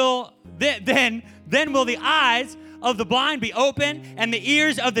the eyes of the blind be open and the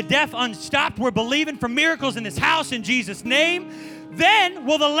ears of the deaf unstopped. We're believing for miracles in this house in Jesus' name. Then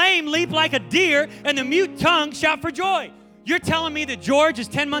will the lame leap like a deer and the mute tongue shout for joy. You're telling me that George is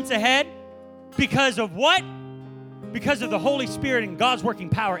 10 months ahead because of what? Because of the Holy Spirit and God's working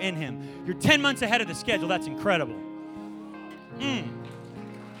power in him. You're 10 months ahead of the schedule. That's incredible.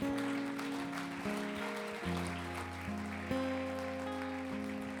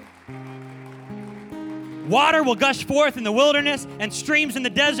 Water will gush forth in the wilderness and streams in the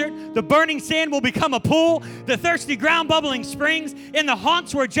desert. The burning sand will become a pool. The thirsty ground bubbling springs. In the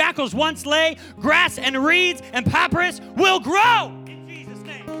haunts where jackals once lay, grass and reeds and papyrus will grow. In Jesus'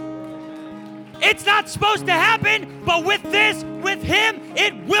 name. It's not supposed to happen, but with this, with him,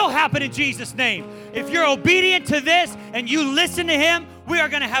 it will happen in Jesus' name. If you're obedient to this and you listen to him, we are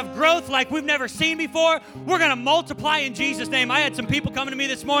going to have growth like we've never seen before. We're going to multiply in Jesus' name. I had some people coming to me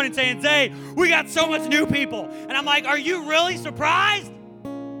this morning saying, Zay, we got so much new people. And I'm like, are you really surprised?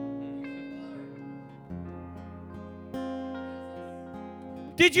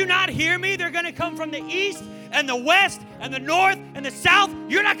 Did you not hear me? They're going to come from the east and the west and the north and the south.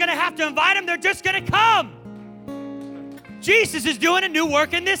 You're not going to have to invite them. They're just going to come. Jesus is doing a new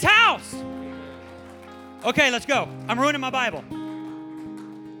work in this house. Okay, let's go. I'm ruining my Bible.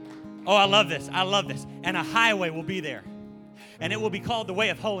 Oh, I love this. I love this. And a highway will be there. And it will be called the way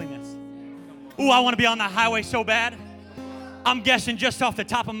of holiness. Ooh, I want to be on that highway so bad. I'm guessing just off the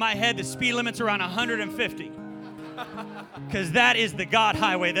top of my head, the speed limit's around 150. Because that is the God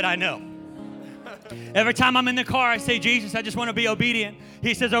highway that I know. Every time I'm in the car, I say, Jesus, I just want to be obedient.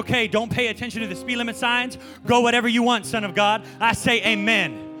 He says, okay, don't pay attention to the speed limit signs. Go whatever you want, son of God. I say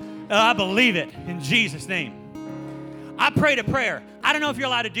amen. I believe it in Jesus' name. I prayed a prayer. I don't know if you're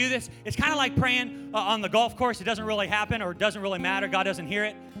allowed to do this. It's kind of like praying on the golf course. It doesn't really happen or it doesn't really matter. God doesn't hear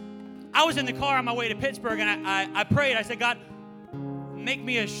it. I was in the car on my way to Pittsburgh, and I prayed. I said, God, make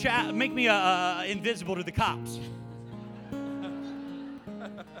me invisible to the cops.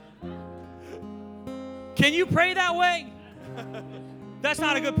 Can you pray that way? That's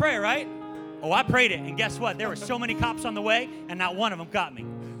not a good prayer, right? Oh, I prayed it, and guess what? There were so many cops on the way, and not one of them got me.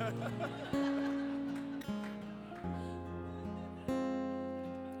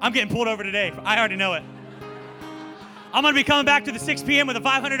 I'm getting pulled over today. I already know it. I'm going to be coming back to the 6 p.m. with a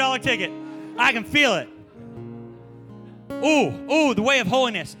 $500 ticket. I can feel it. Ooh, the way of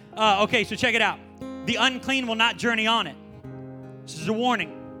holiness. Okay, so check it out. The unclean will not journey on it. This is a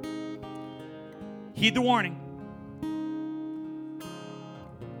warning. Heed the warning.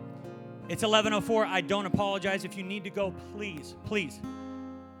 It's 11:04. I don't apologize. If you need to go, please, please,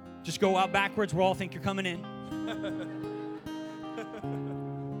 just go out backwards. We'll all think you're coming in.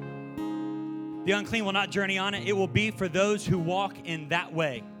 The unclean will not journey on it. It will be for those who walk in that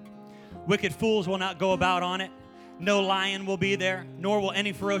way. Wicked fools will not go about on it. No lion will be there, nor will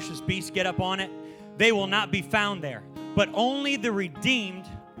any ferocious beast get up on it. They will not be found there, but only the redeemed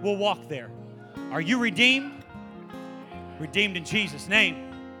will walk there. Are you redeemed? Redeemed in Jesus' name.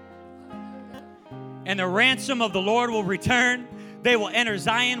 And the ransom of the Lord will return. They will enter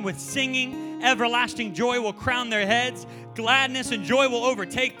Zion with singing. Everlasting joy will crown their heads. Gladness and joy will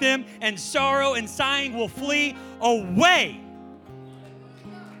overtake them, and sorrow and sighing will flee away.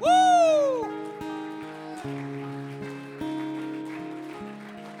 Woo!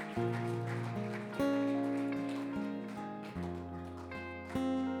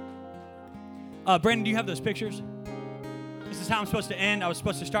 Brandon, do you have those pictures? This is how I'm supposed to end. I was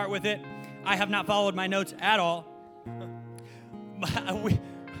supposed to start with it. I have not followed my notes at all.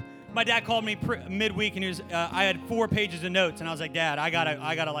 My dad called me midweek, and I had 4 pages of notes, and I was like, Dad, I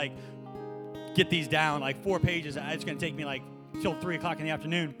gotta like get these down, like 4 pages. It's gonna take me like till 3 o'clock in the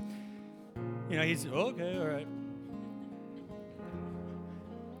afternoon. You know, he's okay, all right.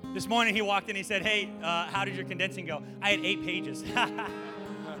 This morning he walked in, he said, hey, how did your condensing go? I had 8 pages.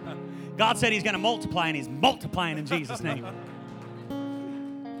 God said he's going to multiply, and he's multiplying in Jesus' name.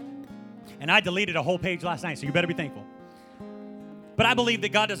 And I deleted a whole page last night, so you better be thankful. But I believe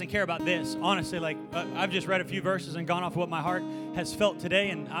that God doesn't care about this. Honestly, I've just read a few verses and gone off of what my heart has felt today,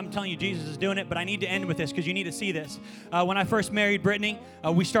 and I'm telling you, Jesus is doing it, but I need to end with this because you need to see this. When I first married Brittany,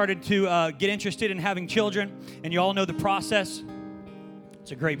 we started to get interested in having children, and you all know the process.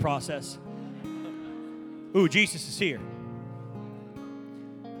 It's a great process. Ooh, Jesus is here.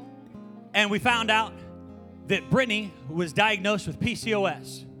 And we found out that Brittany was diagnosed with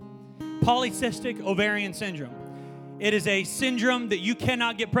PCOS, polycystic ovarian syndrome. It is a syndrome that you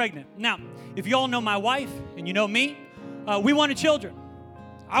cannot get pregnant. Now, if you all know my wife and you know me, we wanted children.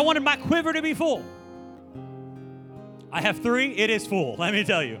 I wanted my quiver to be full. I have 3. It is full, let me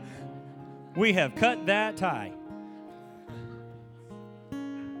tell you. We have cut that tie.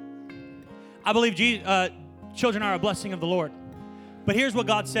 I believe children are a blessing of the Lord. But here's what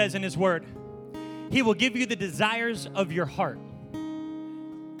God says in his word. He will give you the desires of your heart.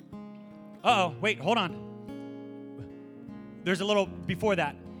 Uh-oh, wait, hold on. There's a little before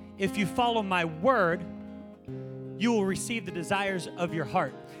that. If you follow my word, you will receive the desires of your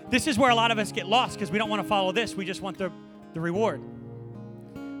heart. This is where a lot of us get lost because we don't want to follow this. We just want the reward.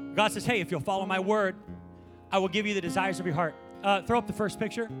 God says, hey, if you'll follow my word, I will give you the desires of your heart. Throw up the first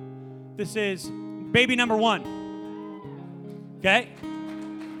picture. This is baby number 1. Okay?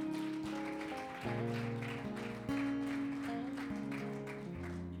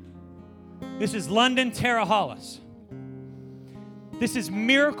 This is London, Tara Hollis. This is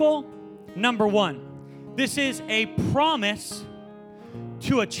miracle number 1. This is a promise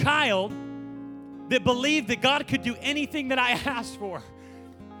to a child that believed that God could do anything that I asked for.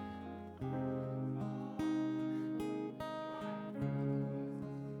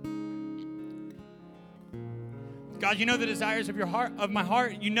 God, you know the desires of your heart, of my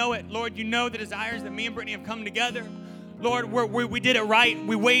heart. You know it, Lord. You know the desires that me and Brittany have come together. Lord, we did it right.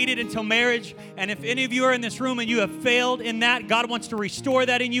 We waited until marriage. And if any of you are in this room and you have failed in that, God wants to restore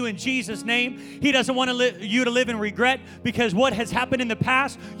that in you in Jesus' name. He doesn't want you to live in regret, because what has happened in the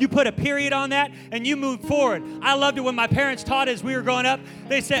past, you put a period on that and you moved forward. I loved it when my parents taught as we were growing up.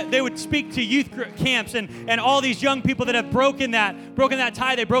 They said they would speak to youth camps and all these young people that have broken that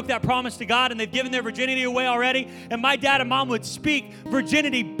tie. They broke that promise to God and they've given their virginity away already. And my dad and mom would speak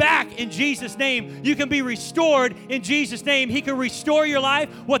virginity back in Jesus' name. You can be restored in Jesus' name. He can restore your life.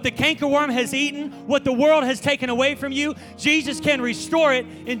 What the cankerworm has eaten, what the world has taken away from you, Jesus can restore it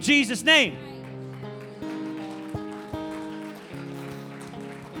in Jesus' name.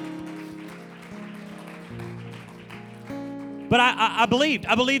 But I believed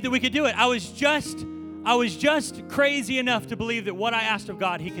that we could do it. I was just crazy enough to believe that what I asked of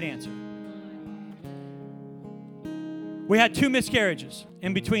God, He could answer. We had 2 miscarriages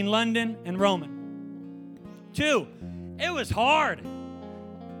in between London and Roman. 2. It was hard.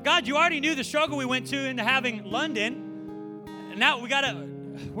 God, you already knew the struggle we went to into having London. And now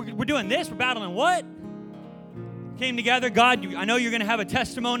we're doing this. We're battling what? Came together. God, I know you're going to have a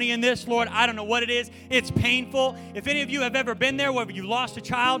testimony in this, Lord. I don't know what it is. It's painful. If any of you have ever been there, whether you lost a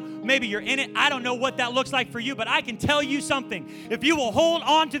child, maybe you're in it, I don't know what that looks like for you, but I can tell you something. If you will hold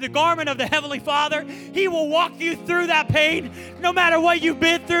on to the garment of the Heavenly Father, He will walk you through that pain. No matter what you've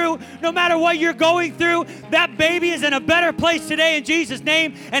been through, no matter what you're going through, that baby is in a better place today in Jesus'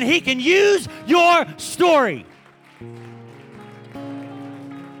 name, and He can use your story.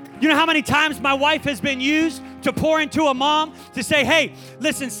 You know how many times my wife has been used to pour into a mom to say, hey,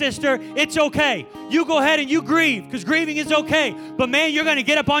 listen, sister, it's okay. You go ahead and you grieve, because grieving is okay. But man, you're going to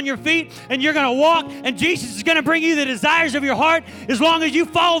get up on your feet and you're going to walk, and Jesus is going to bring you the desires of your heart as long as you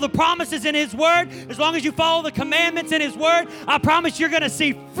follow the promises in His Word, as long as you follow the commandments in His Word. I promise you're going to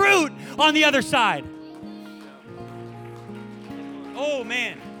see fruit on the other side. Oh,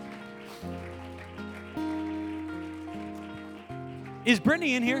 man. Is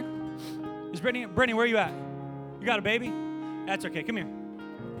Brittany in here? Is Brittany, where are you at? You got a baby? That's okay. Come here.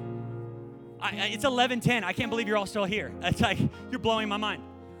 It's 11:10. I can't believe you're all still here. It's like, you're blowing my mind.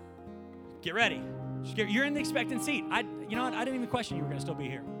 Get ready. You're in the expectant seat. You know what? I didn't even question you were going to still be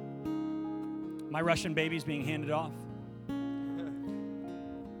here. My Russian baby's being handed off.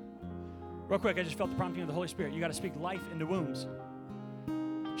 Real quick, I just felt the prompting of the Holy Spirit. You got to speak life into wombs.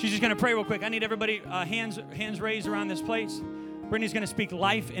 She's just going to pray real quick. I need everybody, hands raised around this place. Brittany's going to speak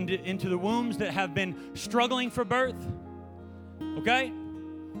life into the wombs that have been struggling for birth. Okay?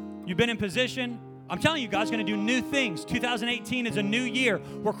 You've been in position. I'm telling you, God's going to do new things. 2018 is a new year.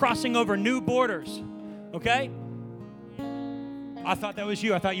 We're crossing over new borders. Okay? I thought that was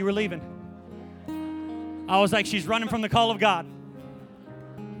you. I thought you were leaving. I was like, she's running from the call of God.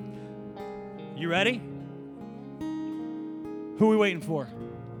 You ready? Who are we waiting for?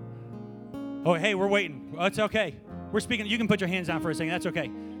 Oh, hey, we're waiting. Oh, it's okay. We're speaking. You can put your hands down for a second. That's okay.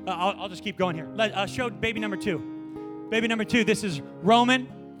 I'll just keep going here. Show baby number 2. Baby number 2, this is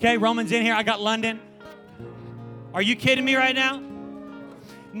Roman. Okay, Roman's in here. I got London. Are you kidding me right now?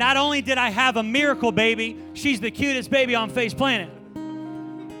 Not only did I have a miracle baby, she's the cutest baby on face planet.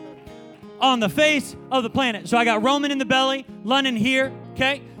 On the face of the planet. So I got Roman in the belly, London here.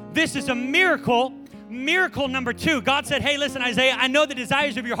 Okay, this is a miracle. Miracle number 2. God said, hey, listen, Isaiah, I know the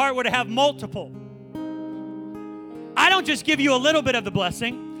desires of your heart were to have multiple. I don't just give you a little bit of the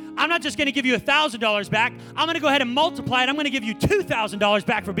blessing. I'm not just going to give you $1,000 back. I'm going to go ahead and multiply it. I'm going to give you $2,000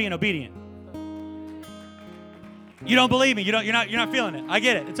 back for being obedient. You don't believe me. You're not feeling it. I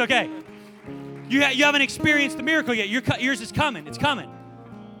get it. It's okay. You haven't experienced the miracle yet. Yours is coming. It's coming.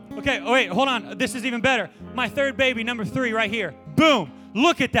 Okay. Oh, wait. Hold on. This is even better. My 3rd baby, number 3, right here. Boom.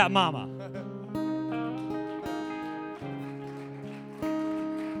 Look at that mama.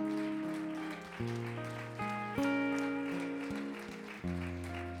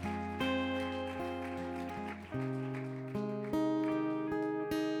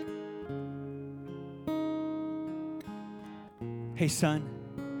 Hey, son,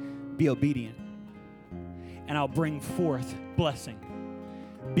 be obedient, and I'll bring forth blessing.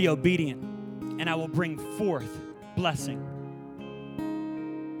 Be obedient, and I will bring forth blessing.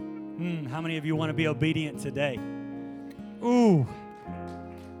 How many of you want to be obedient today? Ooh.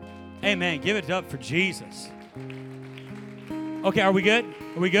 Amen. Give it up for Jesus. Okay, are we good?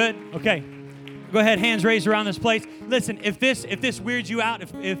 Are we good? Okay. Go ahead, hands raised around this place. Listen, if this weirds you out,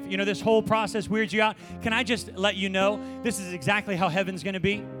 if you know this whole process weirds you out, can I just let you know this is exactly how heaven's going to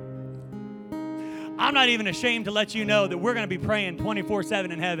be? I'm not even ashamed to let you know that we're going to be praying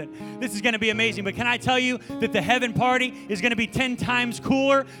 24/7 in heaven. This is going to be amazing. But can I tell you that the heaven party is going to be 10 times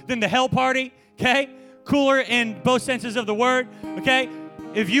cooler than the hell party? Okay? Cooler in both senses of the word. Okay?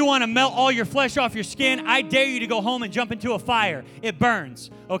 If you want to melt all your flesh off your skin, I dare you to go home and jump into a fire. It burns,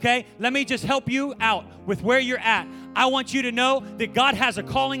 okay? Let me just help you out with where you're at. I want you to know that God has a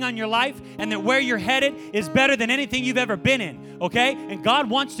calling on your life and that where you're headed is better than anything you've ever been in, okay? And God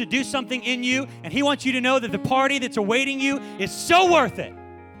wants to do something in you, and He wants you to know that the party that's awaiting you is so worth it.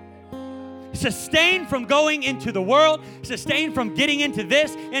 Sustained from going into the world, sustained from getting into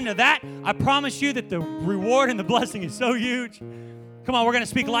this, into that. I promise you that the reward and the blessing is so huge. Come on, we're going to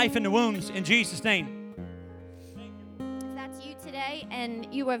speak life into wombs in Jesus' name. If that's you today and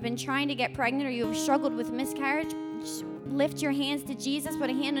you have been trying to get pregnant or you have struggled with miscarriage, just lift your hands to Jesus. Put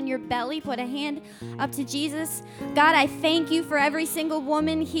a hand on your belly. Put a hand up to Jesus. God, I thank you for every single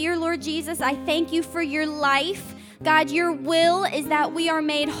woman here, Lord Jesus. I thank you for your life. God, your will is that we are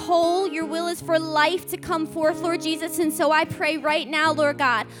made whole. Your will is for life to come forth, Lord Jesus. And so I pray right now, Lord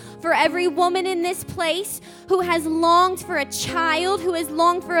God, for every woman in this place who has longed for a child, who has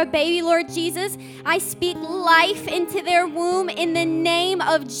longed for a baby, Lord Jesus. I speak life into their womb in the name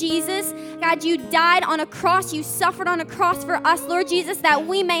of Jesus. God, you died on a cross. You suffered on a cross for us, Lord Jesus, that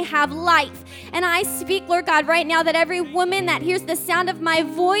we may have life. And I speak, Lord God, right now that every woman that hears the sound of my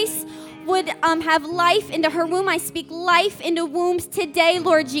voice would have life into her womb. I speak life into wombs today,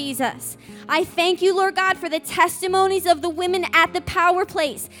 Lord Jesus. I thank you, Lord God, for the testimonies of the women at the Power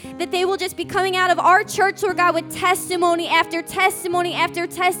Place, that they will just be coming out of our church, Lord God, with testimony after testimony after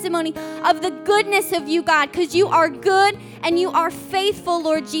testimony of the goodness of you, God, because you are good and you are faithful,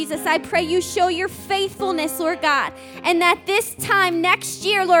 Lord Jesus. I pray you show your faithfulness, Lord God, and that this time next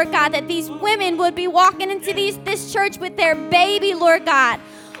year, Lord God, that these women would be walking into this church with their baby, Lord God,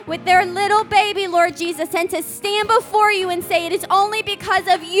 with their little baby, Lord Jesus, and to stand before you and say, it is only because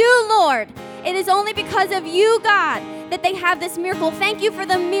of you, Lord. It is only because of you, God, that they have this miracle. Thank you for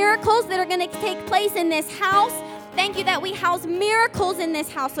the miracles that are going to take place in this house. Thank you that we house miracles in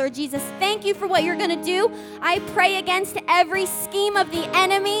this house, Lord Jesus. Thank you for what you're going to do. I pray against every scheme of the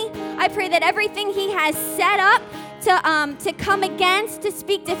enemy. I pray that everything he has set up to come against, to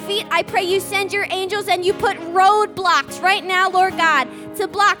speak defeat, I pray you send your angels and you put roadblocks right now, Lord God, to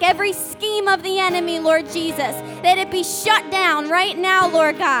block every scheme of the enemy, Lord Jesus, that it be shut down right now,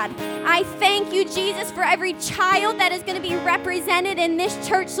 Lord God. I thank you, Jesus, for every child that is going to be represented in this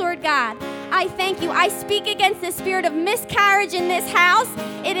church, Lord God. I thank you. I speak against the spirit of miscarriage in this house.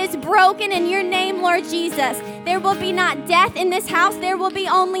 It is broken in your name, Lord Jesus. There will be not death in this house. There will be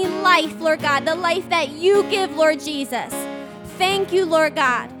only life, Lord God, the life that you give, Lord Jesus. Thank you, Lord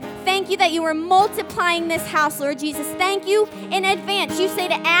God. Thank you that you are multiplying this house, Lord Jesus. Thank you in advance. You say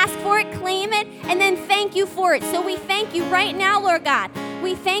to ask for it, claim it, and then thank you for it. So we thank you right now, Lord God.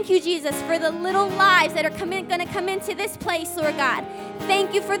 We thank you, Jesus, for the little lives that are going to come into this place, Lord God.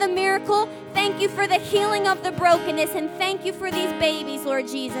 Thank you for the miracle. Thank you for the healing of the brokenness. And thank you for these babies, Lord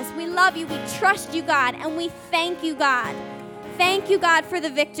Jesus. We love you. We trust you, God. And we thank you, God. Thank you, God, for the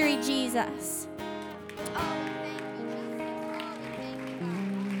victory, Jesus.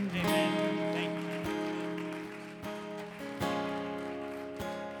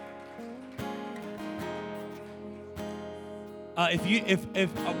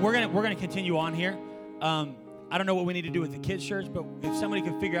 If we're gonna continue on here, I don't know what we need to do with the kids' church, but if somebody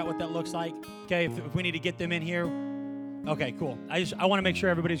can figure out what that looks like, okay. If we need to get them in here, okay, cool. I want to make sure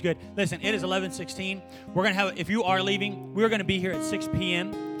everybody's good. Listen, it is 11:16. We're gonna have. If you are leaving, we're gonna be here at 6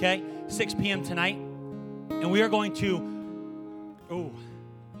 p.m. Okay, 6 p.m. tonight, and we are going to.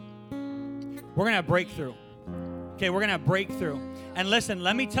 We're gonna have breakthrough. Okay, we're gonna have breakthrough. And listen,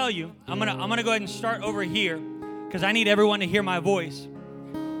 let me tell you, I'm gonna go ahead and start over here, because I need everyone to hear my voice.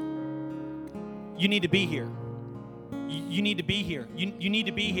 You need to be here. You need to be here. You need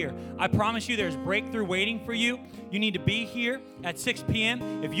to be here. I promise you there's breakthrough waiting for you. You need to be here at 6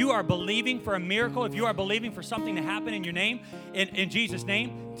 p.m. If you are believing for a miracle, if you are believing for something to happen in your name, in Jesus'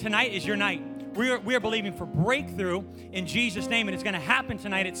 name, tonight is your night. We are believing for breakthrough in Jesus' name, and it's going to happen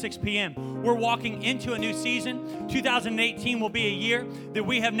tonight at 6 p.m. We're walking into a new season. 2018 will be a year that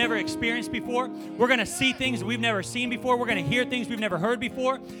we have never experienced before. We're going to see things that we've never seen before. We're going to hear things we've never heard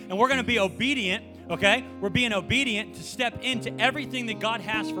before, and we're going to be obedient, okay? We're being obedient to step into everything that God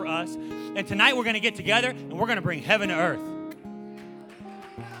has for us, and tonight we're going to get together, and we're going to bring heaven to earth.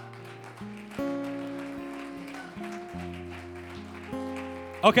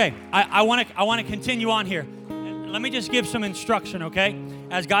 Okay, I want to continue on here. Let me just give some instruction, okay?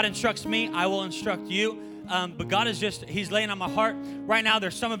 As God instructs me, I will instruct you. But God is He's laying on my heart. Right now,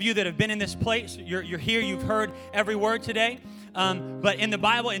 there's some of you that have been in this place. You're here. You've heard every word today. But in the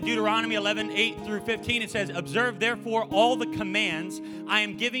Bible, in Deuteronomy 11:8-15, it says, observe therefore all the commands I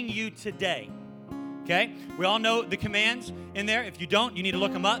am giving you today. Okay? We all know the commands in there. If you don't, you need to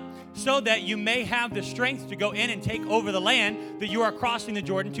look them up. So that you may have the strength to go in and take over the land that you are crossing the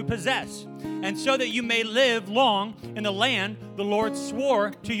Jordan to possess. And so that you may live long in the land the Lord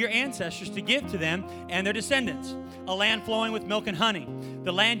swore to your ancestors to give to them and their descendants. A land flowing with milk and honey.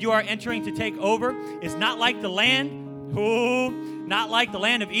 The land you are entering to take over is not like the land, not like the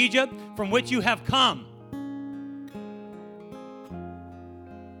land of Egypt from which you have come.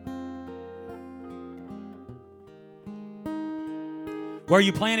 Where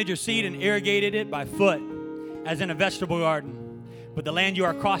you planted your seed and irrigated it by foot, as in a vegetable garden. But the land you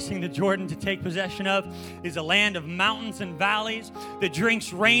are crossing the Jordan to take possession of is a land of mountains and valleys that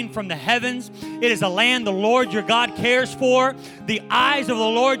drinks rain from the heavens. It is a land the Lord your God cares for. The eyes of the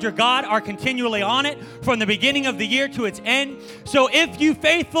Lord your God are continually on it from the beginning of the year to its end. So if you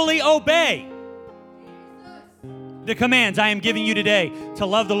faithfully obey the commands I am giving you today to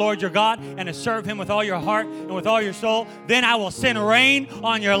love the Lord your God and to serve him with all your heart and with all your soul, then I will send rain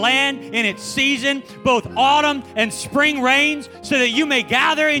on your land in its season, both autumn and spring rains, so that you may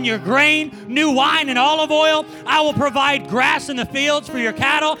gather in your grain, new wine and olive oil. I will provide grass in the fields for your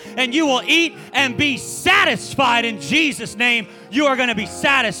cattle, and you will eat and be satisfied in Jesus' name. You are going to be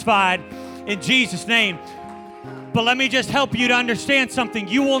satisfied in Jesus' name. But let me just help you to understand something.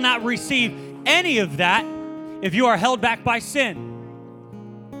 You will not receive any of that if you are held back by sin.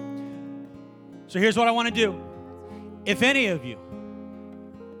 So here's what I want to do. If any of you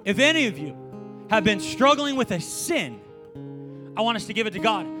have been struggling with a sin, I want us to give it to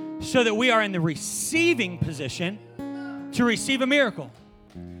God so that we are in the receiving position to receive a miracle.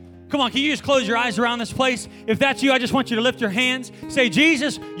 Come on, can you just close your eyes around this place? If that's you, I just want you to lift your hands. Say,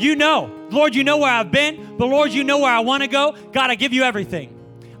 Jesus, you know. Lord, you know where I've been. But Lord, you know where I want to go. God, I give you everything.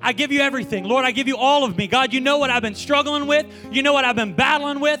 I give you everything. Lord, I give you all of me. God, you know what I've been struggling with. You know what I've been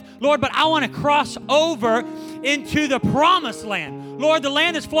battling with. Lord, but I want to cross over into the promised land. Lord, the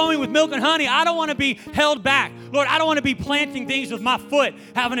land that's flowing with milk and honey, I don't want to be held back. Lord, I don't want to be planting things with my foot,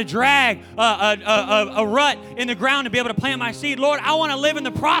 having to drag a rut in the ground to be able to plant my seed. Lord, I want to live in the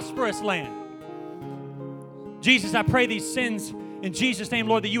prosperous land. Jesus, I pray these sins in Jesus' name,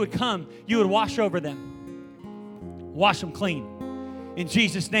 Lord, that you would come, you would wash over them. Wash them clean. In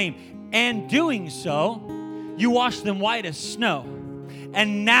Jesus' name. And doing so, you wash them white as snow.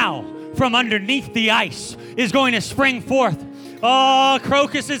 And now, from underneath the ice is going to spring forth. Oh,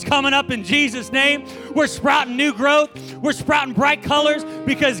 crocus is coming up in Jesus' name. We're sprouting new growth. We're sprouting bright colors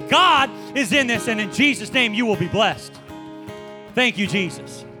because God is in this. And in Jesus' name, you will be blessed. Thank you,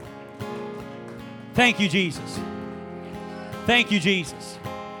 Jesus. Thank you, Jesus. Thank you, Jesus.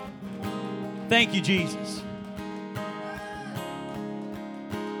 Thank you, Jesus.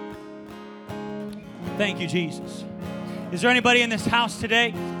 Thank you, Jesus. Is there anybody in this house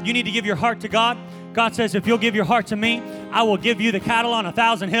today? You need to give your heart to God. God says, if you'll give your heart to me, I will give you the cattle on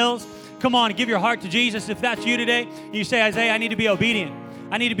 1,000 hills. Come on, give your heart to Jesus. If that's you today, you say, Isaiah, I need to be obedient.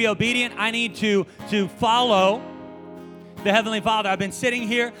 I need to be obedient. I need to follow the Heavenly Father. I've been sitting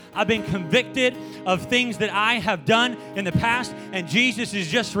here. I've been convicted of things that I have done in the past. And Jesus is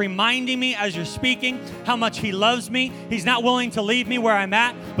just reminding me as you're speaking how much he loves me. He's not willing to leave me where I'm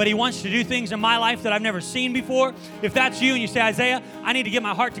at, but he wants to do things in my life that I've never seen before. If that's you and you say, Isaiah, I need to give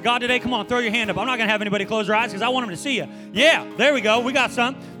my heart to God today, come on, throw your hand up. I'm not going to have anybody close their eyes because I want them to see you. Yeah, there we go. We got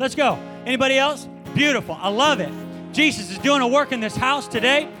some. Let's go. Anybody else? Beautiful. I love it. Jesus is doing a work in this house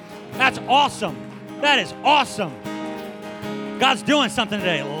today. That's awesome. That is awesome. God's doing something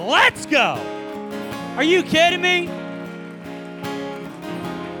today. Let's go. Are you kidding me?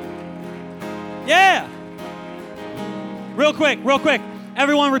 Yeah. Real quick.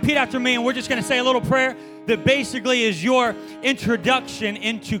 Everyone repeat after me, and we're just going to say a little prayer that basically is your introduction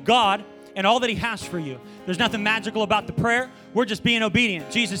into God and all that he has for you. There's nothing magical about the prayer. We're just being obedient.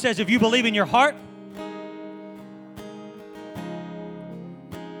 Jesus says, if you believe in your heart,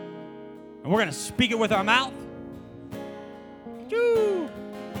 and we're going to speak it with our mouth,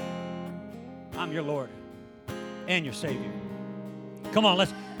 I'm your Lord and your Savior. Come on,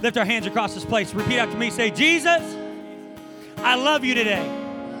 let's lift our hands across this place. Repeat after me. Say, Jesus, I love you today.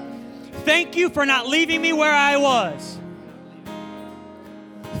 Thank you for not leaving me where I was.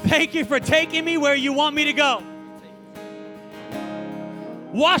 Thank you for taking me where you want me to go.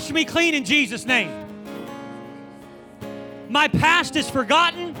 Wash me clean in Jesus' name. My past is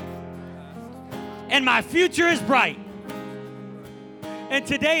forgotten, and my future is bright. And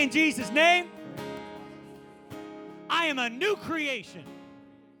today, in Jesus' name, I am a new creation.